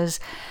 because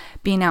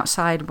being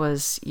outside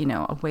was,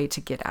 a way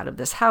to get out of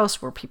this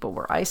house where people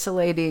were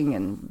isolating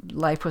and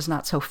life was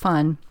not so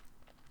fun.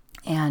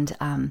 And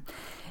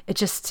it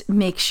just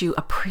makes you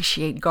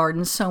appreciate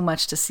gardens so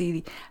much to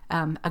see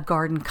a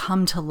garden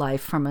come to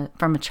life from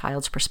a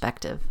child's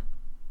perspective.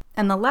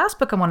 And the last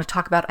book I want to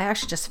talk about, I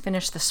actually just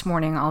finished this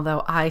morning,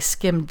 although I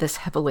skimmed this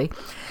heavily.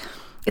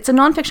 It's a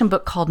nonfiction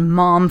book called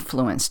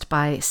Momfluenced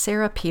by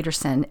Sarah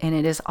Peterson, and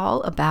it is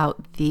all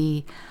about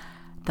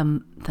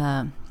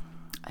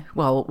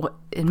well,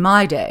 in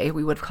my day,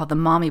 we would have called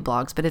them mommy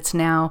blogs, but it's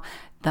now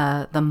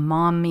the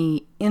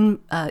mommy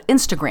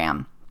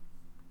Instagram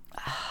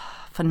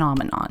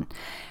phenomenon.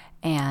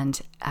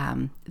 And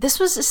it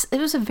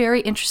was a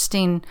very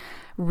interesting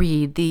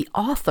read. The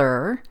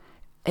author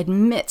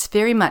admits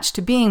very much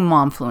to being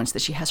momfluenced,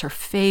 that she has her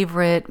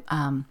favorite,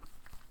 mom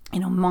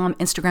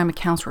Instagram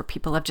accounts where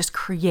people have just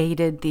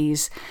created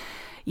these,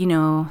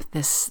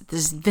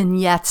 this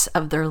vignettes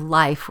of their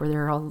life where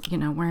they're all,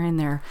 wearing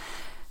their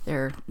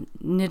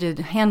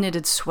hand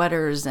knitted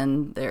sweaters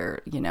and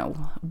their,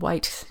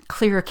 white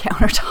clear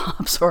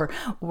countertops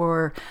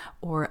or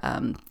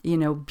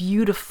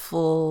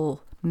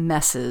beautiful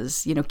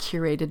messes,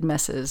 curated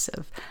messes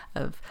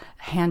of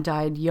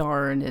hand-dyed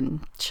yarn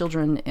and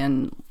children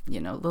in,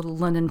 little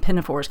linen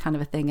pinafores kind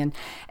of a thing.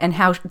 And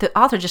how the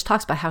author just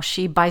talks about how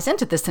she buys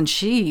into this, and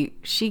she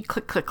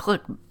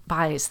click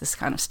buys this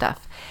kind of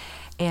stuff.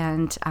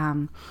 And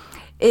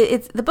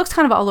the book's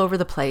kind of all over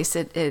the place.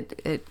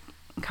 It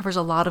covers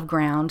a lot of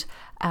ground.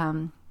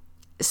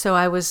 So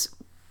I was,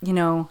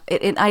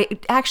 I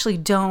actually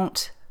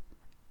don't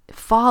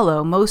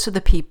follow most of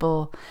the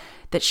people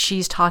that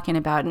she's talking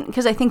about, and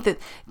because I think that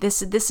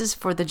this is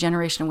for the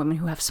generation of women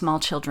who have small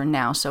children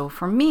now. So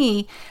for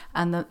me,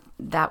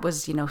 that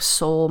was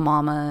Soul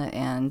Mama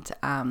and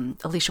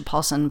Alicia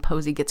Paulson,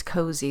 Posey Gets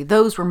Cozy.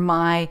 Those were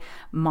my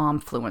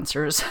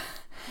momfluencers.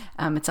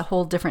 It's a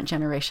whole different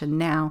generation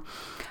now,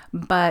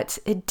 but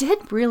it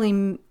did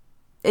really.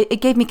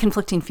 It gave me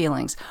conflicting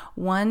feelings.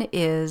 One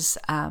is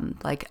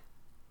like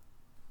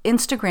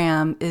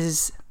Instagram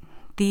is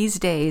these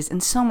days in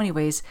so many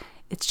ways.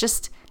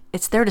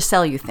 It's there to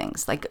sell you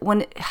things. Like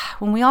when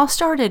we all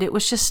started, it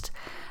was just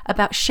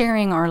about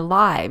sharing our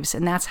lives,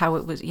 and that's how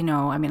it was.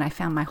 I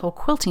found my whole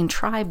quilting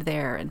tribe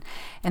there,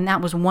 and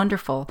that was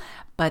wonderful.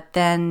 But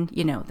then,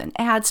 then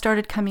ads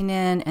started coming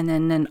in, and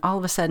then all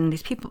of a sudden,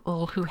 these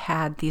people who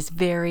had these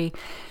very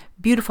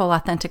beautiful,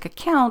 authentic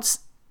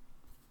accounts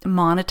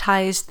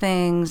monetized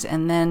things,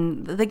 and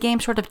then the game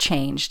sort of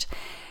changed.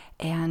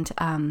 And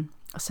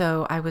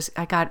so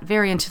I got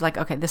very into like,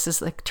 okay, this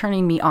is like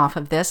turning me off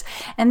of this.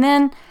 And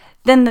then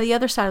the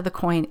other side of the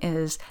coin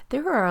is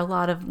there are a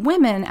lot of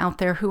women out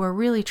there who are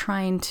really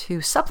trying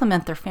to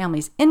supplement their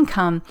family's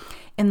income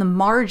in the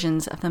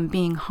margins of them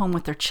being home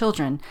with their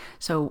children.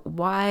 So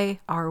why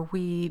are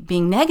we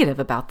being negative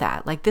about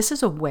that? Like, this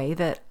is a way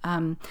that,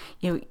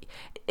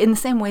 in the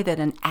same way that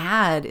an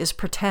ad is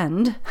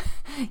pretend,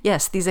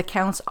 yes, these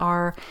accounts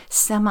are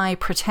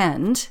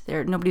semi-pretend.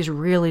 Nobody's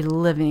really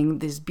living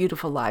these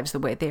beautiful lives the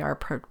way they are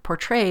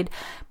portrayed,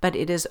 but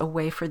it is a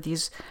way for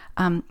these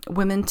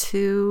women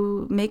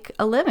to make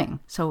a living.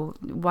 So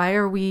why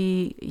are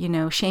we,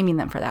 shaming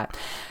them for that?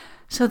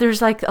 So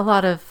there's like a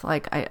lot of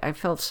like, I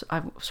felt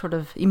I'm sort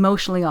of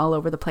emotionally all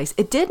over the place.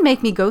 It did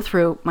make me go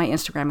through my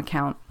Instagram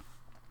account.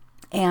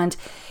 And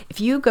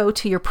if you go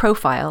to your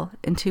profile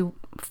into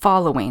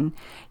following,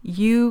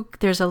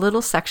 there's a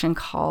little section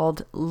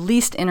called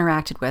least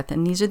interacted with,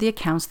 and these are the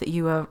accounts that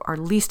you are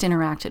least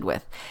interacted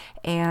with.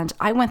 And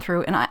I went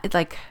through, and I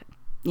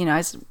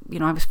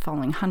was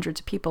following hundreds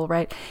of people,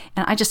 right?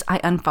 And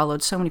I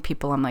unfollowed so many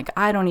people. I'm like,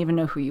 I don't even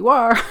know who you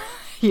are,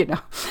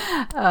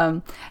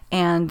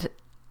 and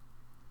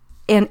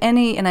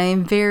I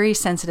am very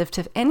sensitive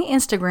to any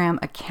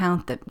Instagram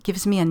account that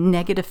gives me a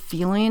negative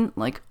feeling,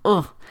 like,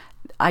 oh,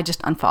 I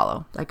just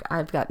unfollow. Like,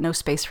 I've got no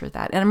space for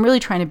that. And I'm really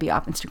trying to be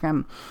off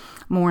Instagram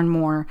more and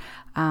more.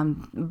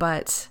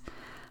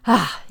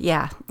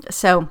 Yeah.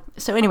 So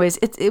anyways,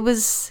 it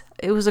was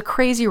a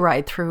crazy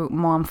ride through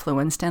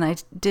Momfluenced, and I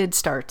did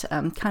start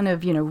kind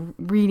of,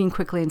 reading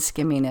quickly and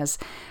skimming as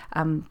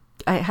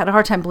I had a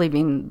hard time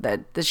believing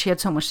that she had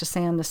so much to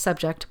say on this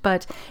subject,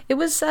 but it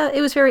was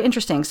very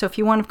interesting. So if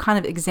you want to kind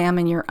of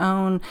examine your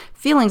own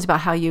feelings about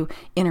how you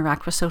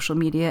interact with social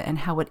media and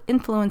how it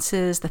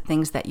influences the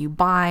things that you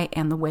buy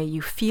and the way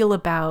you feel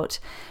about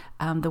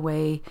the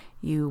way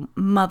you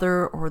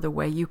mother or the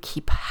way you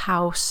keep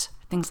house,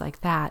 things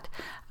like that,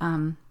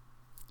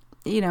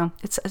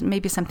 it's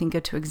maybe something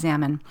good to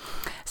examine.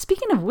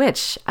 Speaking of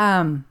which,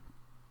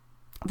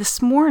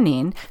 this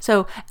morning,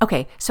 so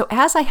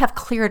as I have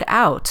cleared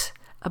out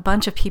a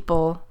bunch of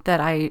people that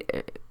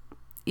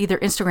either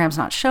Instagram's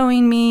not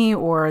showing me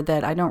or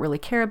that I don't really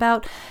care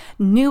about,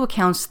 new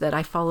accounts that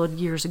I followed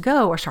years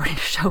ago are starting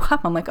to show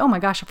up. I'm like, oh my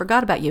gosh, I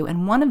forgot about you.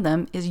 And one of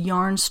them is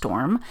Yarn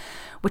Storm,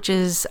 which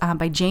is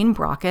by Jane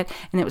Brockett.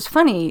 And it was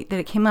funny that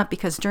it came up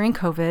because during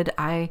COVID,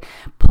 I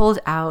pulled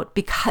out,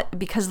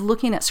 because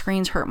looking at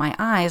screens hurt my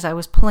eyes, I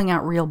was pulling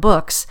out real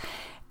books,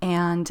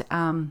 and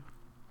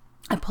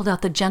I pulled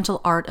out The Gentle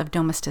Art of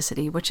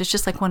Domesticity, which is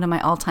just like one of my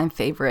all-time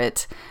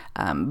favorite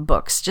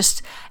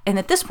books. And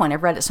at this point,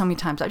 I've read it so many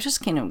times, I was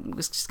just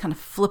kind of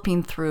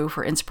flipping through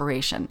for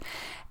inspiration.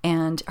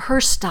 And her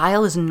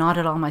style is not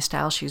at all my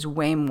style. She's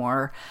way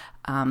more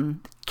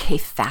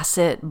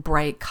K-facet,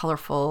 bright,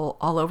 colorful,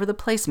 all over the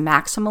place,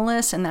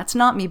 maximalist, and that's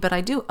not me, but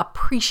I do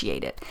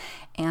appreciate it.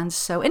 And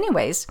so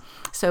anyways,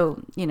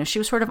 she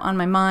was sort of on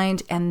my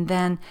mind, and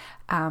then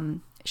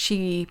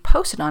she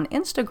posted on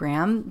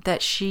Instagram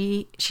that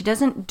she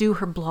doesn't do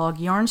her blog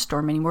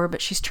Yarnstorm anymore,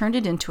 but she's turned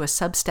it into a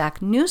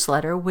Substack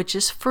newsletter, which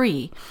is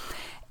free.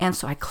 And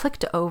so I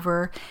clicked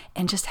over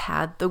and just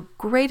had the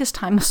greatest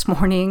time this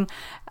morning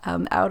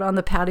out on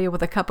the patio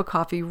with a cup of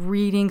coffee,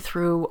 reading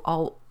through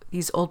all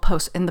these old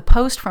posts. And the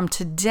post from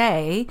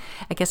today,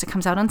 I guess it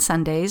comes out on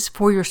Sundays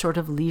for your sort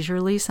of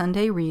leisurely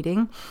Sunday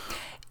reading,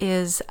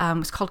 is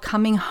it's called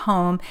Coming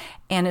Home,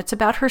 and it's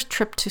about her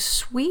trip to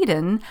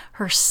Sweden.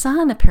 Her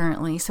son,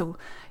 apparently, so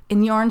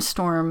in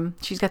Yarnstorm,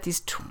 she's got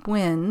these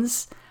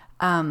twins,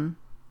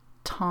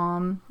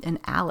 Tom and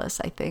Alice,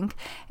 I think,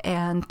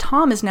 and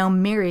Tom is now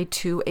married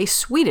to a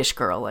Swedish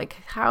girl, like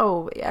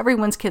how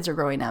everyone's kids are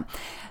growing up.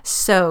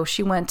 So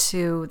she went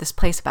to this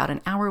place about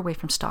an hour away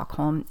from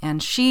Stockholm,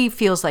 and she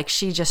feels like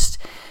she just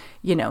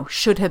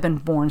should have been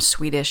born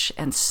Swedish,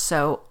 and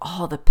so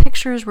all the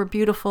pictures were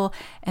beautiful,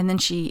 and then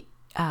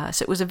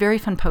so it was a very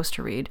fun post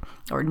to read,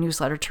 or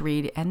newsletter to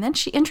read. And then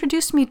she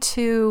introduced me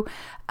to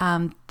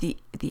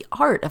the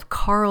art of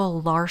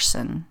Carl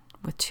Larsson,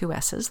 with two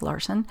S's,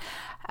 Larsson.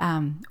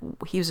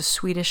 He was a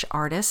Swedish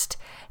artist,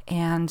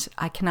 and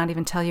I cannot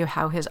even tell you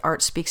how his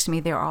art speaks to me.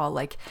 They're all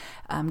like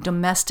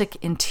domestic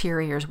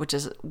interiors, which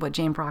is what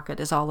Jane Brockett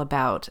is all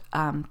about.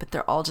 But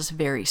they're all just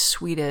very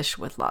Swedish,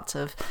 with lots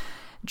of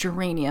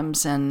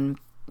geraniums and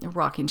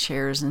rocking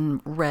chairs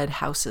and red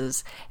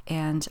houses.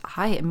 And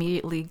I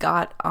immediately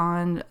got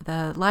on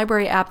the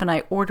library app and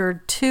I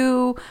ordered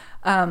two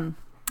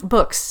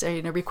books,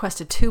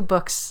 requested two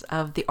books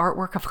of the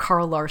artwork of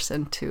Carl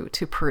Larsson to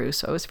peruse.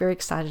 So I was very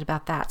excited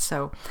about that.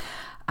 So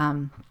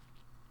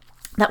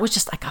that was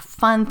just like a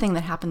fun thing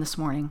that happened this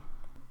morning.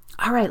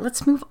 All right,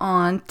 let's move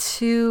on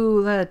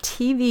to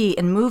TV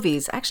and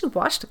movies. I actually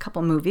watched a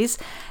couple movies,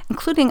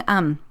 including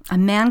A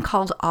Man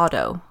Called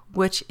Otto,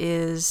 which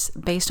is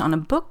based on a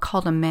book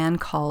called A Man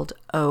Called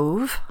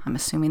Ove. I'm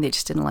assuming they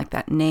just didn't like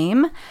that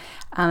name.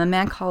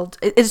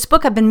 It's a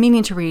book I've been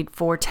meaning to read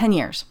for 10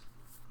 years,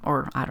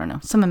 or I don't know,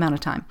 some amount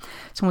of time.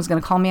 Someone's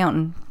going to call me out,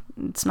 and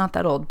it's not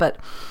that old, but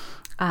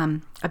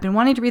I've been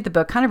wanting to read the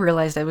book, kind of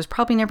realized I was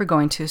probably never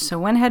going to, so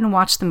went ahead and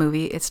watched the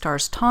movie. It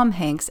stars Tom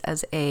Hanks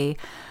as a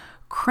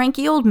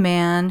cranky old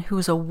man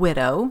who's a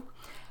widower,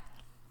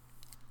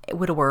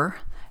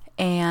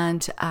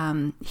 and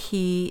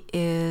he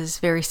is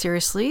very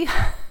seriously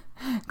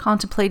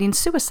contemplating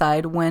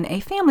suicide when a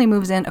family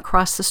moves in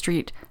across the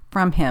street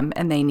from him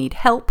and they need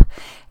help.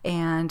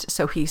 And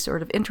so he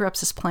sort of interrupts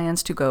his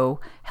plans to go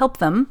help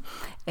them.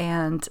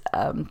 And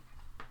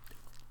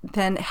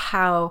then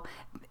how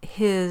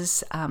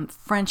his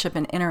friendship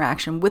and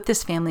interaction with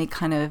this family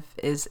kind of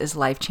is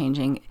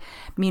life-changing.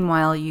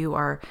 Meanwhile, you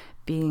are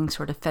being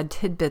sort of fed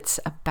tidbits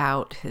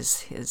about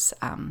his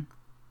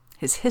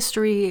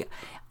history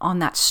on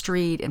that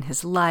street and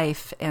his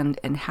life and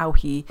how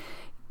he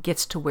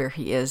gets to where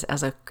he is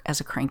as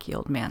a cranky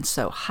old man.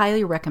 So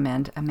highly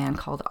recommend A Man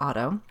Called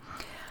Otto.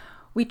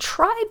 We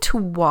tried to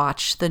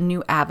watch the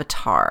new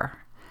Avatar.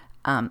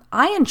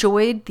 I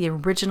enjoyed the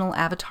original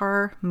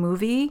Avatar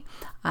movie.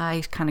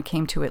 I kind of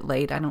came to it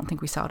late. I don't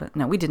think we saw it.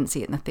 No, we didn't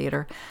see it in the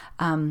theater.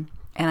 And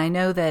I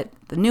know that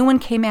the new one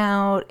came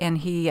out, and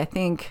he, I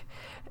think,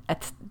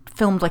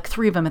 filmed like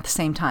 3 of them at the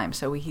same time.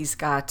 So he's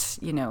got,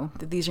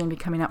 these are going to be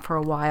coming out for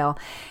a while.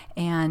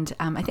 And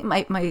I think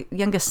my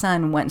youngest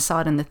son went and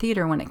saw it in the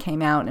theater when it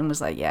came out and was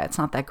like, yeah, it's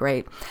not that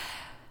great.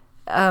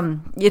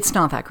 It's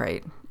not that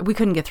great. We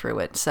couldn't get through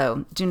it.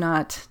 So do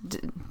not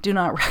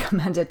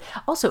recommend it.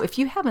 Also, if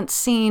you haven't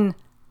seen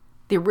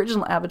the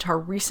original Avatar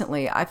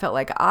recently, I felt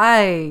like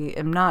I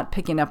am not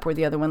picking up where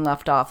the other one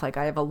left off. Like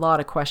I have a lot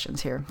of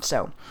questions here.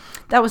 So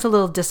that was a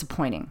little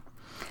disappointing.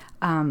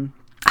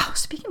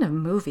 Speaking of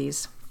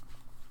movies,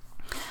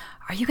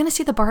 are you going to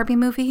see the Barbie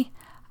movie?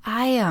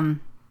 I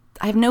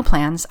have no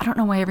plans. I don't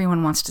know why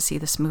everyone wants to see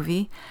this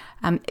movie.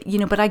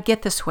 But I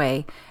get this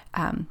way.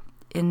 Back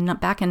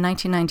in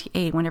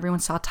 1998, when everyone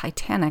saw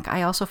Titanic,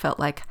 I also felt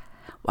like,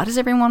 why does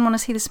everyone want to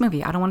see this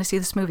movie? I don't want to see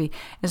this movie.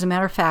 As a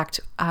matter of fact,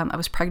 I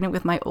was pregnant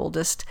with my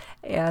oldest,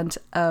 and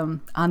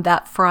on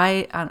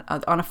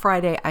a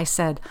Friday, I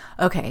said,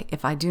 okay,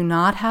 if I do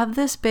not have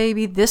this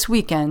baby this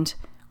weekend,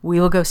 we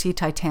will go see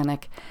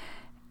Titanic.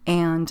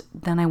 And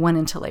then I went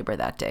into labor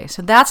that day.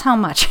 So that's how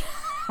much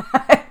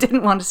I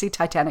didn't want to see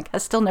Titanic.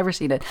 I've still never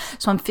seen it.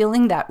 So I'm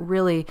feeling that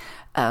really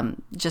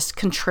just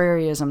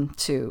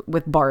contrarianism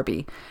with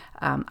Barbie.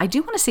 I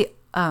do want to see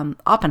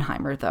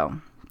Oppenheimer, though,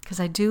 because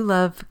I do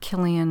love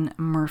Cillian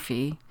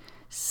Murphy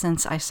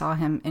since I saw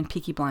him in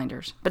Peaky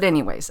Blinders. But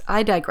anyways,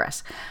 I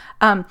digress.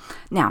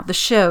 Now, the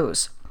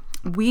shows.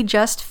 We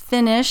just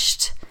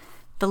finished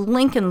The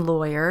Lincoln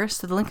Lawyer.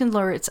 So The Lincoln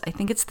Lawyer, I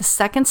think it's the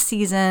 2nd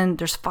season.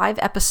 There's 5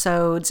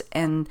 episodes,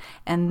 and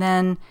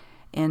then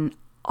in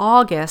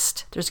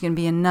August there's going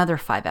to be another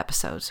 5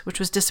 episodes, which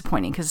was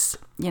disappointing because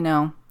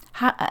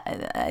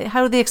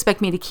how do they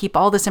expect me to keep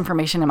all this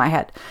information in my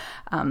head?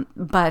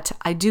 But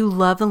I do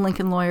love The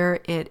Lincoln Lawyer.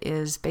 It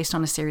is based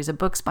on a series of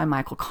books by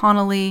Michael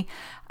Connelly.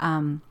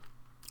 I've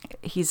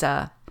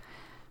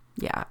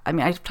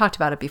talked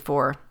about it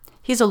before.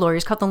 He's a lawyer.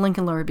 He's called The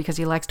Lincoln Lawyer because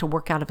he likes to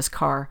work out of his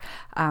car.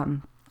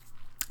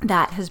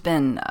 That has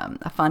been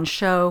a fun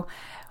show.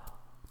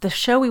 The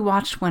show we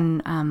watched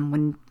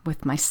when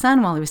with my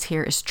son while he was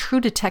here is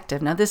True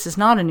Detective. Now, this is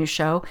not a new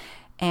show,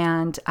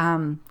 and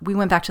we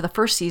went back to the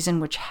first season,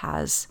 which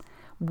has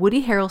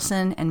Woody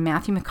Harrelson and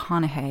Matthew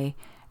McConaughey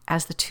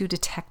as the 2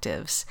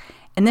 detectives.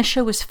 And this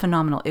show was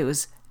phenomenal. It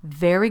was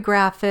very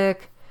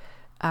graphic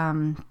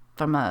from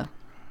a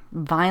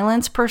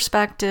violence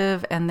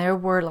perspective, and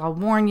I'll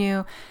warn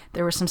you,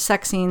 there were some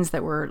sex scenes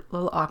that were a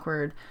little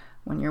awkward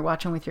when you're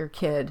watching with your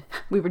kid.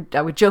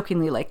 I would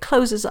jokingly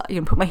close his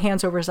eyes, put my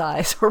hands over his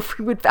eyes, or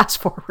we would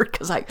fast forward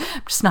because I'm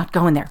just not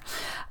going there.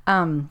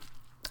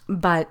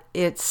 But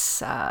it's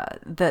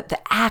the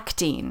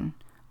acting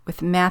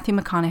with Matthew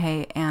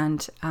McConaughey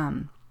and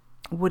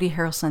Woody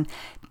Harrelson.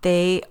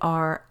 They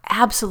are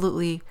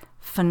absolutely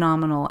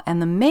phenomenal,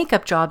 and the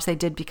makeup jobs they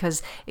did,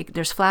 because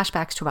there's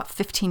flashbacks to about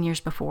 15 years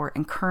before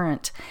and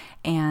current,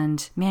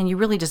 and man, you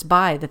really just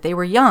buy that they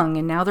were young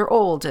and now they're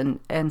old,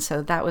 and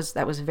so that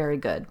was very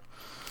good.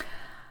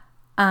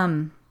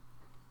 The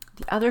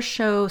The other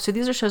show, so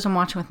these are shows I'm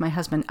watching with my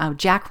husband.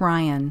 Jack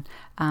Ryan.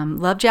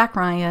 Love Jack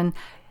Ryan.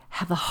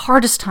 Have the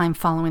hardest time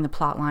following the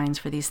plot lines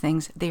for these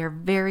things. They are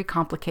very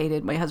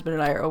complicated. My husband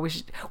and I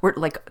we're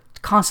like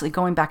constantly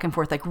going back and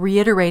forth, like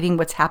reiterating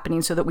what's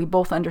happening so that we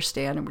both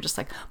understand. And we're just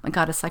like, oh my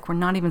God, it's like we're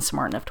not even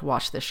smart enough to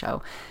watch this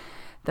show.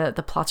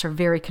 The plots are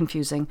very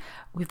confusing.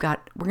 We're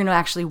going to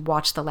actually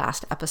watch the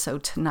last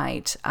episode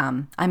tonight.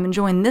 I'm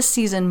enjoying this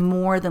season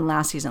more than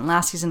last season.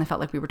 Last season, I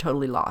felt like we were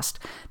totally lost.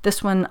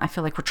 This one, I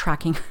feel like we're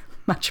tracking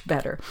much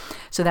better.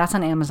 So that's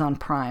on Amazon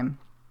Prime.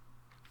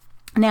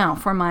 Now,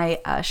 for my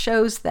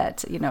shows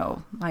that,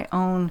 my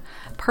own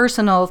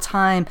personal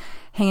time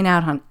hanging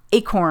out on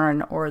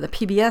Acorn or the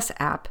PBS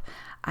app,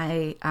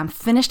 I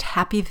finished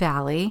Happy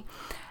Valley.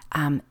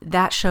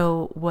 That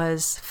show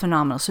was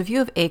phenomenal. So if you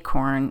have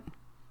Acorn,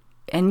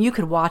 and you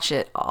could watch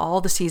it,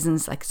 all the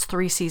seasons, like it's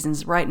 3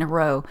 seasons right in a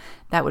row,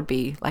 that would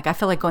be, like, I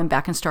feel like going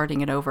back and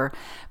starting it over.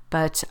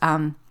 But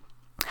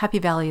Happy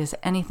Valley is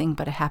anything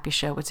but a happy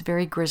show. It's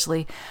very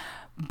grisly,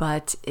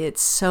 but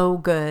it's so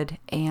good.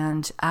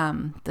 And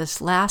this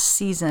last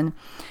season,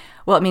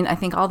 well, I mean, I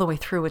think all the way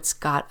through it's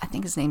got, I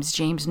think his name's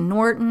James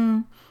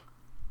Norton.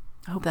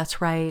 I hope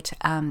that's right.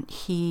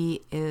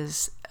 He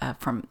is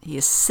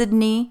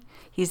Sidney.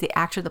 He's the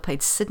actor that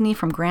played Sidney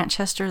from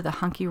Grantchester, the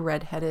hunky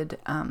redheaded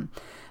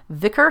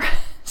vicar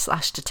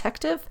 /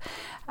 detective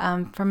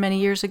from many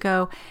years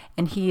ago.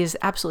 And he is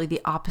absolutely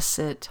the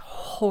opposite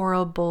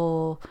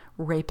horrible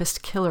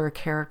rapist killer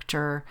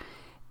character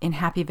in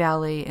Happy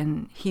Valley,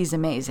 and he's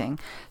amazing.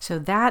 So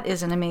that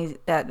is an amazing,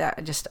 I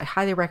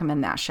highly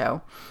recommend that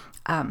show.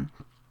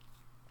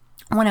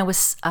 When I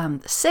was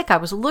sick, I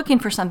was looking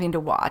for something to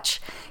watch,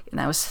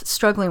 and I was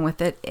struggling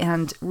with it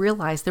and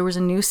realized there was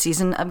a new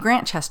season of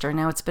Grantchester.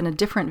 Now, it's been a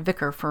different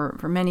vicar for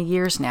many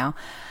years now,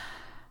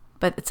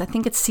 but I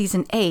think it's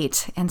season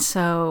 8. And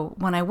so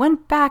when I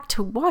went back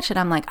to watch it,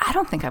 I'm like, I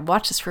don't think I've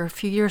watched this for a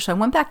few years. So I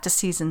went back to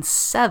season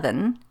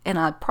 7, and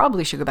I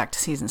probably should go back to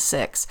season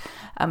 6.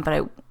 But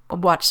I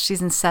watched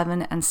season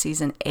 7 and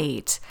season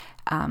 8.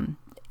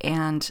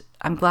 And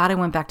I'm glad I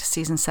went back to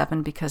season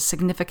 7 because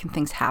significant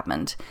things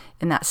happened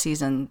in that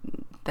season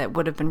that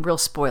would have been real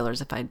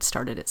spoilers if I'd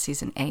started at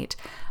season 8.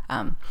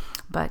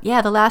 But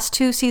yeah, the last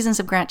 2 seasons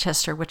of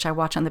Grantchester, which I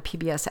watch on the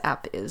PBS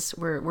app,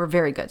 were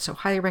very good. So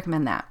highly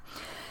recommend that.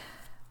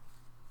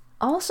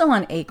 Also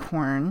on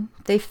Acorn,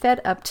 they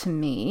fed up to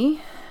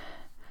me,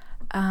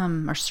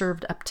 or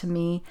served up to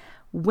me,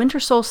 Winter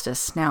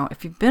Solstice. Now,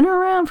 if you've been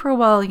around for a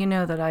while, you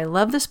know that I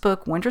love this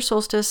book, Winter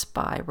Solstice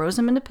by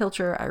Rosamunde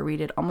Pilcher. I read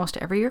it almost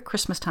every year at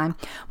Christmas time.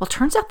 Well, it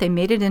turns out they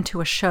made it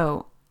into a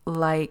show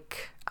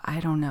like,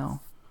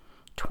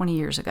 20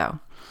 years ago.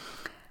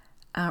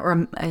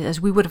 Or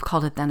as we would have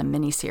called it then, a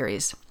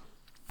mini-series.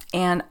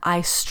 And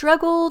I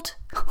struggled,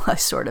 I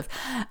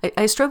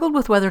struggled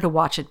with whether to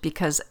watch it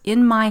because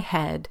in my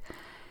head,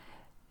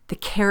 the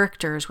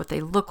characters, what they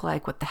look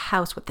like, what the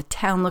house, what the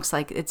town looks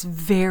like, it's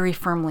very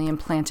firmly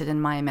implanted in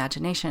my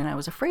imagination. And I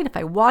was afraid if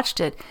I watched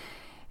it,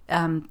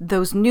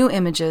 those new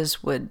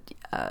images would,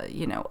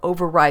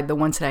 override the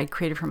ones that I had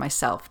created for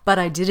myself. But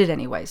I did it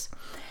anyways.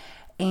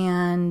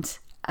 And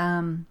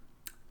the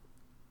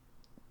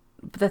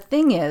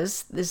thing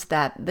is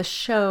that the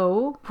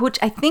show, which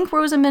I think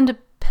Rosamunde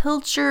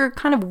Pilcher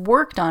kind of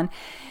worked on,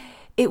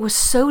 it was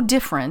so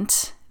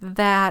different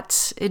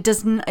that it's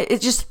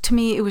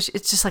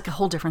just like a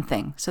whole different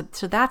thing. So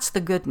that's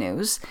the good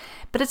news,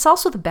 but it's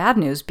also the bad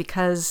news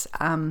because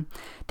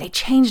they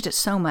changed it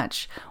so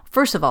much.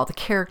 First of all, the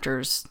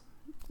characters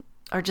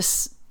are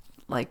just,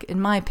 like, in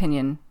my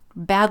opinion,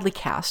 badly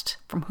cast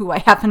from who I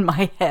have in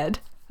my head.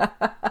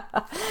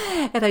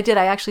 And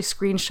I actually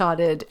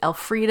screenshotted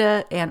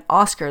Elfrida and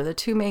Oscar, the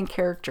 2 main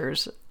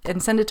characters,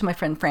 and sent it to my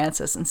friend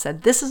Frances and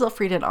said, this is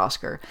Elfrida and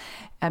Oscar.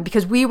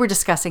 Because we were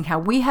discussing how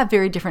we have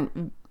very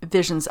different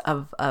visions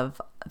of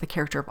the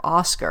character of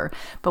Oscar.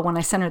 But when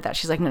I sent her that,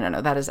 she's like,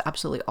 no, that is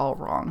absolutely all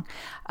wrong.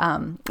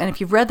 And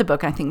if you've read the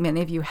book, and I think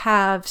many of you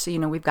have, so,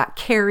 we've got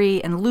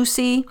Carrie and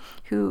Lucy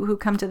who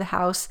come to the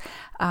house.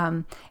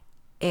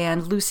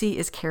 And Lucy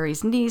is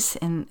Carrie's niece.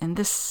 In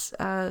this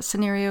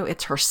scenario,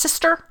 it's her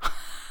sister,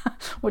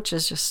 which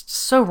is just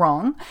so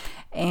wrong.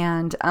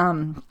 And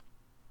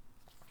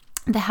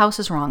the house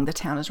is wrong. The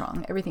town is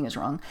wrong. Everything is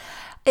wrong.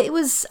 It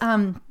was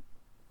a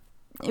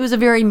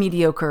very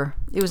mediocre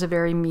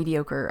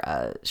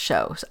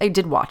show. So I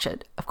did watch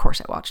it. Of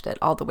course, I watched it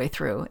all the way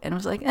through, and it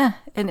was like,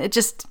 and it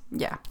just,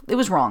 it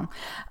was wrong.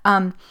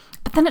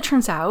 But then it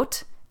turns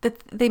out that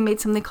they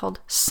made something called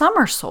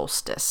Summer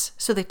Solstice.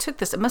 So they took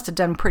this. It must have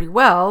done pretty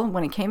well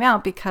when it came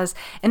out because,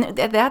 and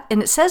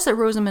it says that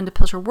Rosamunde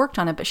Pilcher worked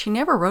on it, but she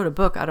never wrote a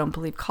book, I don't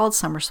believe, called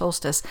Summer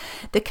Solstice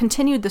that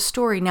continued the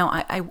story.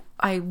 Now,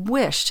 I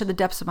wish to the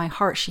depths of my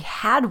heart she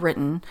had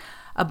written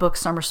a book,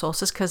 Summer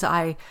Solstice, because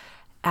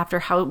after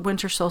how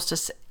Winter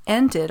Solstice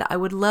ended, I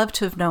would love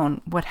to have known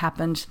what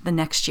happened the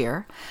next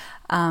year.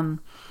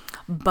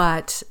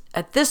 But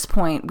at this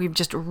point, we've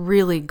just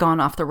really gone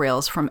off the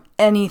rails from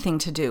anything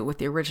to do with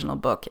the original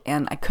book,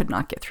 and I could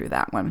not get through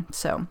that one.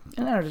 So,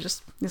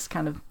 it's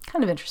kind of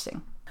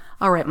interesting.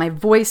 All right, my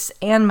voice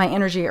and my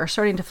energy are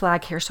starting to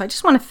flag here, so I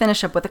just want to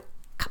finish up with a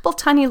couple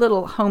tiny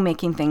little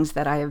homemaking things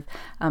that I have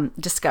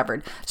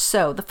discovered.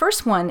 So the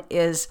first one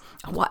is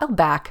a while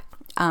back,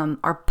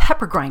 our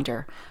pepper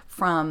grinder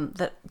from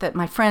that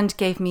my friend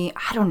gave me,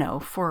 I don't know,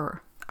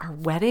 for our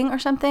wedding or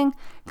something,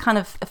 kind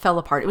of fell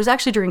apart. It was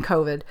actually during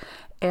COVID,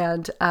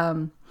 and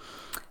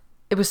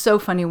it was so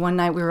funny. One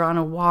night we were on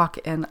a walk,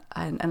 and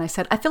I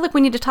said, I feel like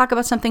we need to talk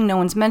about something no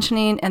one's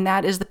mentioning, and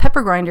that is the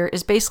pepper grinder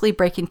is basically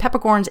breaking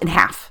peppercorns in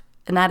half.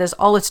 And that is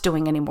all it's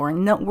doing anymore.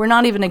 And no, we're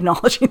not even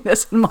acknowledging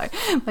this. And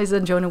my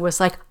son Jonah was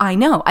like, I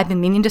know, I've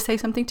been meaning to say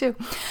something too.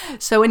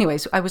 So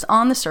anyways, I was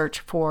on the search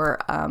for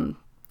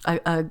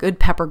a good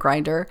pepper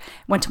grinder.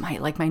 Went to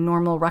my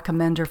normal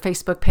recommender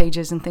Facebook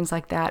pages and things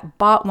like that.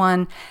 Bought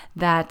one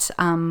that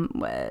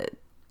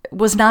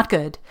was not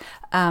good.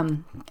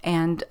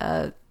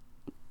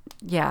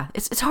 Yeah,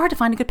 it's hard to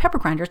find a good pepper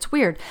grinder. It's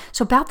weird.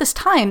 So about this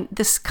time,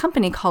 this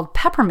company called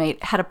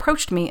Peppermate had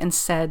approached me and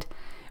said,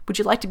 would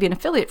you like to be an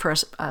affiliate for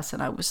us?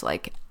 And I was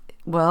like,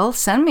 well,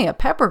 send me a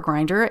pepper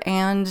grinder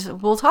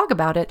and we'll talk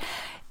about it.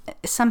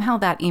 Somehow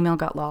that email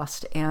got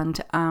lost,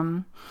 and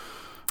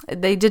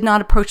they did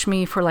not approach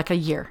me for like a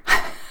year.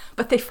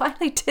 But they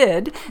finally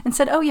did and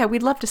said, oh yeah,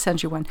 we'd love to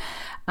send you one.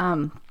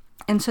 And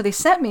so they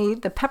sent me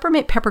the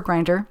Peppermate pepper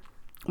grinder,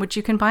 which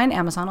you can buy on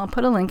Amazon. I'll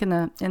put a link in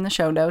the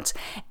show notes.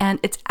 And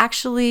it's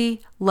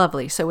actually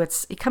lovely. So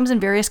it comes in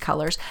various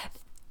colors.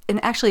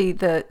 And actually,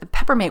 the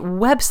Peppermate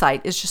website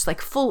is just like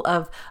full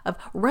of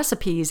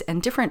recipes and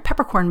different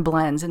peppercorn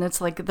blends. And it's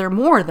like they're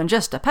more than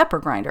just a pepper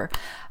grinder.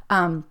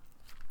 So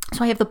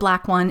I have the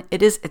black one.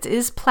 It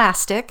is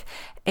plastic,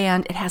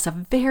 and it has a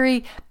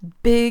very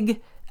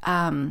big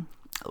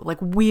like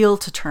wheel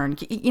to turn.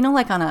 You know,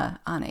 like on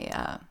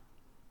a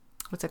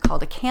what's it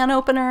called? A can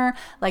opener.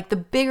 Like the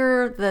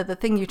bigger the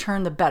thing you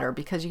turn, the better,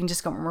 because you can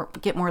just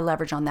get more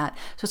leverage on that.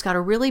 So it's got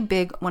a really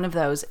big one of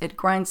those. It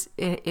grinds,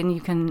 and you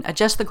can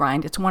adjust the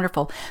grind. It's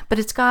wonderful. But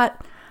it's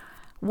got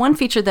one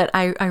feature that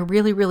I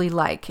really, really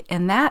like,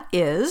 and that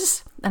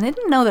is, and I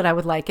didn't know that I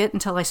would like it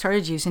until I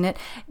started using it,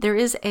 there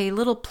is a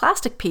little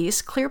plastic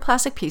piece, clear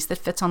plastic piece that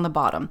fits on the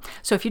bottom.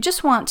 So if you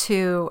just want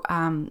to,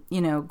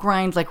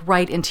 grind like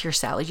right into your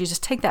salad, you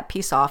just take that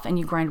piece off and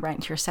you grind right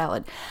into your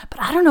salad. But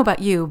I don't know about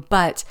you,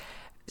 but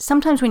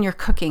sometimes when you're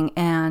cooking,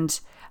 and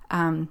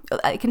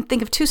I can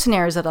think of two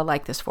scenarios that I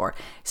like this for.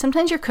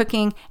 Sometimes you're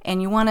cooking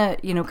and you want to,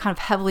 kind of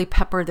heavily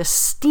pepper this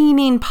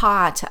steaming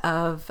pot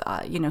of,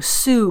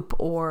 soup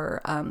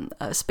or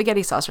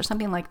spaghetti sauce or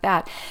something like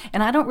that.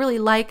 And I don't really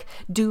like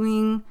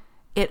doing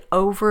it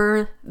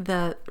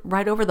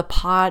right over the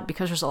pot,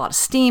 because there's a lot of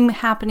steam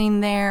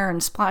happening there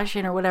and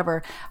splashing or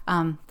whatever.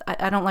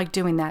 I don't like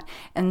doing that.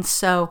 And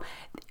so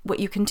what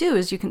you can do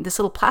is this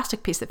little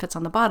plastic piece that fits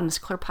on the bottom, this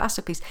clear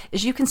plastic piece,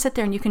 is you can sit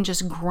there and you can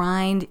just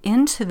grind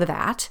into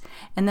that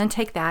and then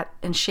take that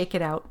and shake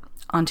it out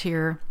onto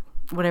your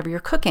whatever you're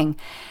cooking.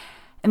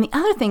 And the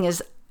other thing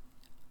is,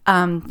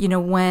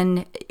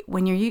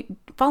 when you're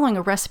following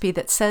a recipe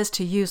that says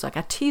to use like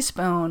a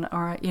teaspoon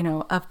or,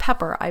 of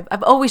pepper,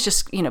 I've always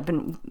just,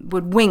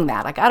 would wing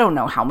that. Like, I don't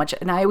know how much,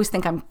 and I always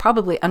think I'm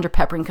probably under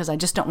peppering because I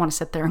just don't want to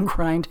sit there and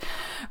grind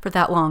for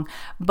that long.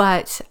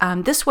 But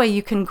this way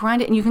you can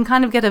grind it and you can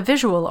kind of get a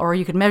visual, or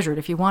you could measure it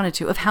if you wanted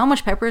to, of how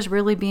much pepper is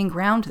really being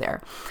ground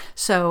there.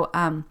 So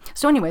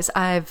anyways,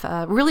 I've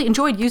really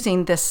enjoyed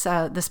using this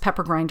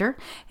pepper grinder.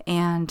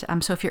 And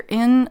so if you're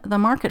in the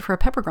market for a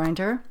pepper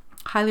grinder,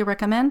 highly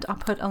recommend. I'll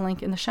put a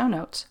link in the show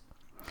notes.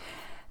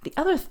 The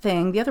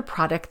other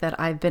product that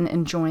I've been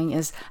enjoying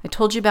is, I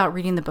told you about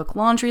reading the book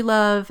Laundry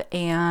Love,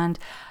 and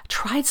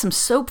tried some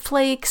soap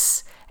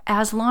flakes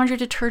as laundry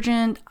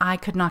detergent. I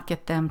could not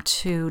get them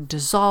to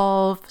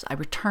dissolve. I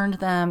returned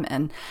them,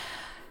 and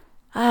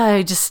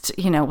I just,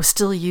 was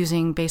still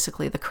using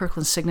basically the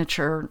Kirkland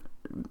Signature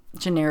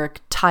generic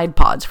Tide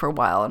Pods for a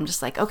while. I'm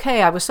just like,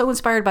 okay, I was so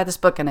inspired by this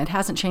book, and it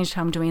hasn't changed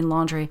how I'm doing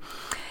laundry.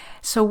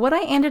 So what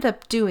I ended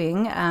up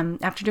doing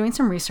after doing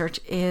some research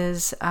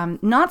is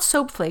not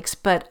soap flakes,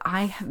 but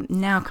I have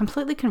now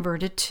completely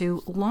converted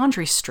to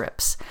laundry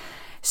strips.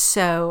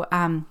 So,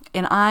 and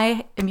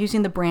I am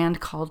using the brand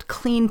called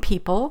Clean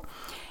People,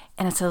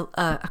 and it's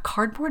a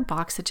cardboard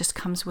box that just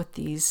comes with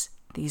these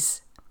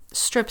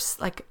strips,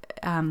 like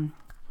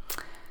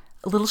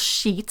little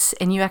sheets,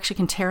 and you actually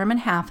can tear them in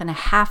half, and a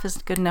half is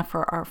good enough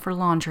for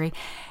laundry.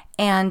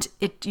 And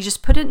you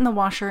just put it in the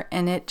washer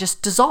and it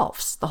just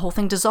dissolves. The whole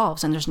thing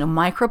dissolves, and there's no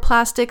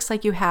microplastics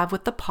like you have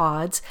with the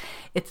pods.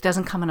 It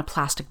doesn't come in a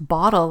plastic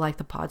bottle like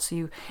the pods.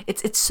 So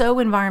it's so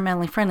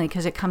environmentally friendly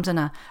because it comes in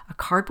a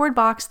cardboard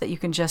box that you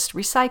can just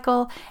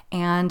recycle,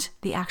 and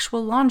the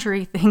actual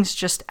laundry things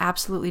just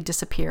absolutely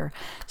disappear.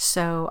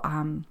 So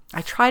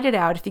I tried it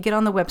out. If you get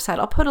on the website,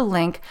 I'll put a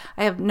link.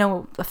 I have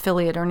no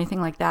affiliate or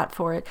anything like that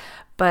for it,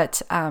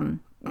 but I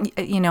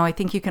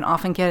think you can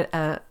often get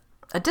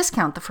a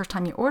discount the first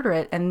time you order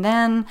it, and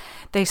then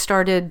they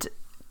started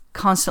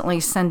constantly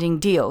sending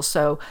deals,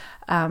 so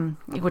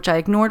which I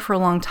ignored for a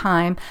long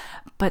time.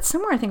 But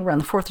somewhere, I think around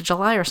the 4th of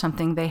July or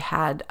something, they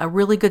had a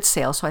really good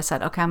sale. So I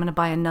said, okay, I'm going to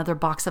buy another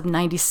box of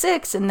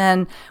 96. And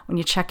then when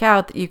you check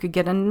out, you could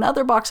get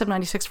another box of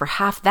 96 for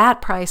half that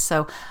price.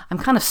 So I'm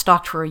kind of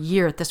stocked for a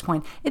year at this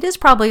point. It is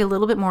probably a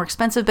little bit more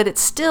expensive, but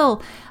it's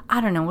still, I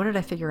don't know, what did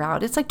I figure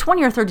out? It's like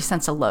 20 or 30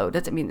 cents a load.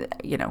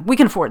 We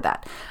can afford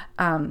that.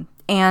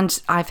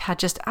 And I've had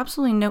just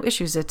absolutely no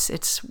issues.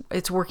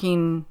 It's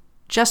working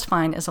just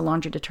fine as a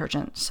laundry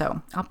detergent.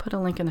 So I'll put a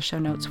link in the show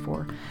notes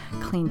for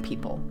Clean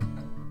People.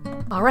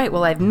 All right,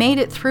 well, I've made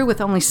it through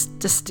with only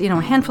just,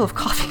 a handful of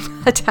coffee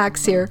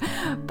attacks here.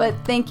 But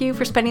thank you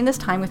for spending this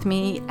time with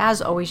me.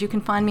 As always, you can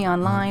find me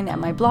online at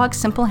my blog,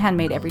 Simple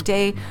Handmade Every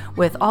Day,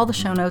 with all the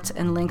show notes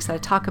and links that I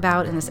talk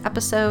about in this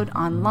episode,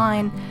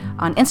 online,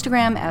 on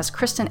Instagram as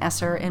Kristen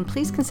Esser. And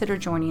please consider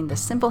joining the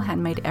Simple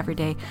Handmade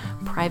Everyday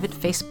private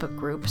Facebook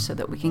group so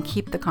that we can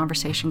keep the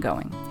conversation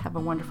going. Have a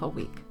wonderful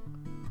week.